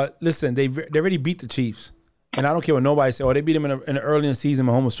 Listen, they already beat the Chiefs, and I don't care what nobody say. Oh, they beat him in the early in the season.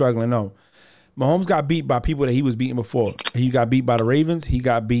 Mahomes was struggling. No, Mahomes got beat by people that he was beating before. He got beat by the Ravens. He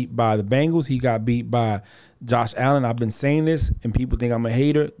got beat by the Bengals. He got beat by Josh Allen. I've been saying this, and people think I'm a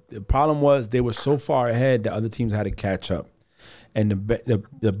hater. The problem was they were so far ahead that other teams had to catch up. And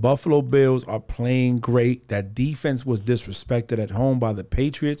the Buffalo Bills are playing great. That defense was disrespected at home by the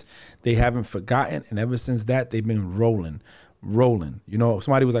Patriots. They haven't forgotten, and ever since that, they've been rolling. You know,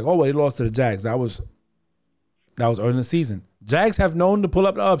 somebody was like, "Oh, well, they lost to the Jags." That was early in the season. Jags have known to pull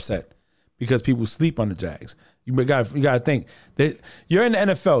up the upset because people sleep on the Jags. You got to think that you're in the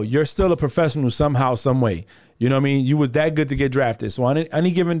NFL. You're still a professional somehow, some way. You know what I mean? You was that good to get drafted. So on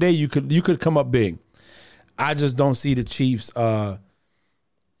any given day, you could come up big. I just don't see the Chiefs.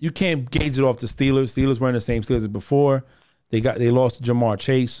 You can't gauge it off the Steelers. Steelers weren't the same Steelers as before. They lost to Jamar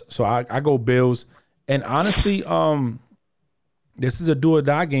Chase. So I go Bills. And honestly, this is a do or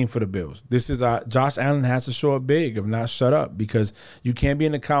die game for the Bills. This is Josh Allen has to show up big, if not shut up, because you can't be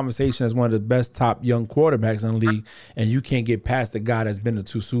in the conversation as one of the best top young quarterbacks in the league, and you can't get past the guy that's been to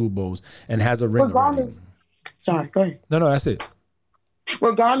 2 Super Bowls and has a ring. Regardless, sorry, go ahead. No, that's it.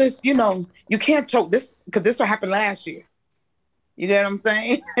 Regardless, you can't choke this because this will happen last year. You get what I'm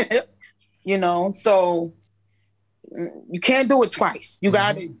saying? So you can't do it twice. You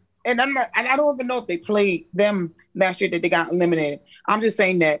got it. And I don't even know if they played them last year that they got eliminated. I'm just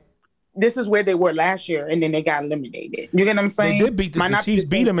saying that this is where they were last year, and then they got eliminated. You get what I'm saying? They did beat the Chiefs. The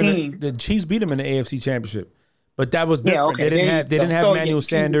Chiefs beat them in the AFC Championship, but that was different. Yeah, okay. They didn't have Emmanuel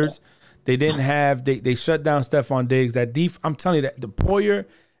Sanders. They didn't have. They shut down Stephon Diggs. That I'm telling you that the Poyer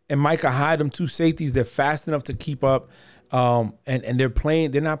and Micah Hyde, them 2 safeties, they're fast enough to keep up, and they're playing.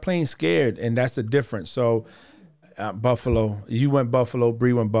 They're not playing scared, and that's the difference. So. Buffalo. You went Buffalo.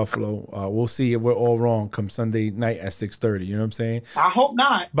 Bree went Buffalo. We'll see if we're all wrong come Sunday night at 6:30. You know what I'm saying? I hope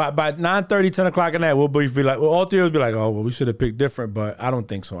not. By 9:30, 10 o'clock at night, we'll be like, well, all three of us be like, oh, well, we should have picked different, but I don't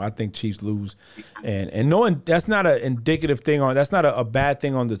think so. I think Chiefs lose, and knowing that's not an indicative thing on. That's not a bad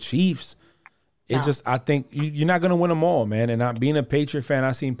thing on the Chiefs. It's just I think you're not gonna win them all, man. And not being a Patriot fan,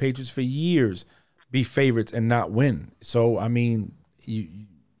 I've seen Patriots for years be favorites and not win. So I mean, you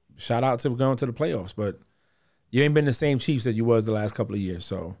shout out to going to the playoffs, but. You ain't been the same Chiefs that you was the last couple of years,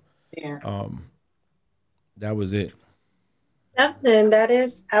 so that was it. Yep, and that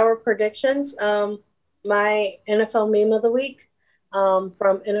is our predictions. My NFL meme of the week from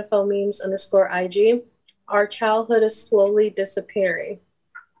NFL memes _IG. Our childhood is slowly disappearing.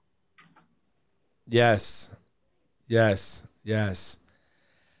 Yes. I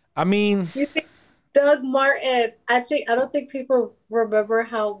mean, Doug Martin. I don't think people remember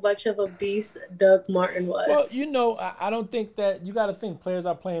how much of a beast Doug Martin Well, was. I don't think that you got to think players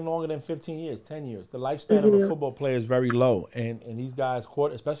are playing longer than 15 years, 10 years. The lifespan of a Mhm. football player is very low, and these guys,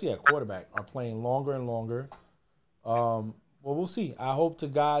 especially at quarterback, are playing longer and longer. Well, we'll see. I hope to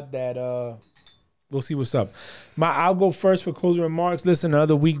God that we'll see what's up. I'll go first for closing remarks. Listen,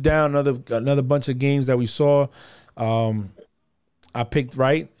 another week down, another bunch of games that we saw. I picked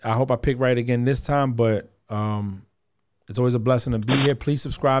right. I hope I picked right again this time, but it's always a blessing to be here. Please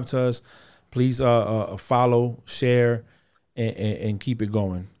subscribe to us. Please follow, share, and keep it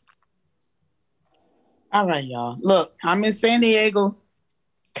going. All right, y'all. Look, I'm in San Diego,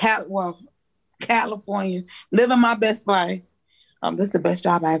 California, living my best life. This is the best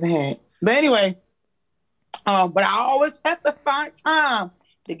job I ever had. But anyway, but I always have to find time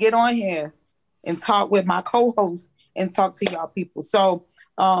to get on here and talk with my co-hosts and talk to y'all people. So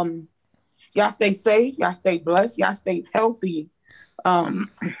y'all stay safe, y'all stay blessed, y'all stay healthy. And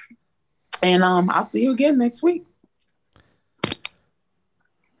I'll see you again next week.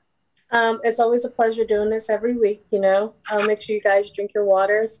 It's always a pleasure doing this every week, Make sure you guys drink your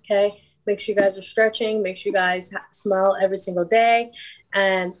waters, okay? Make sure you guys are stretching. Make sure you guys smile every single day.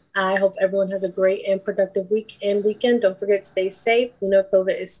 And I hope everyone has a great and productive week and weekend. Don't forget, stay safe.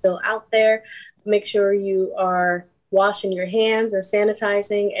 COVID is still out there. Make sure you are washing your hands and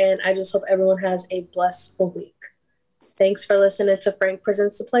sanitizing. And I just hope everyone has a blissful week. Thanks for listening to Frank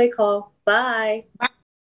Presents the Play Call. Bye. Bye.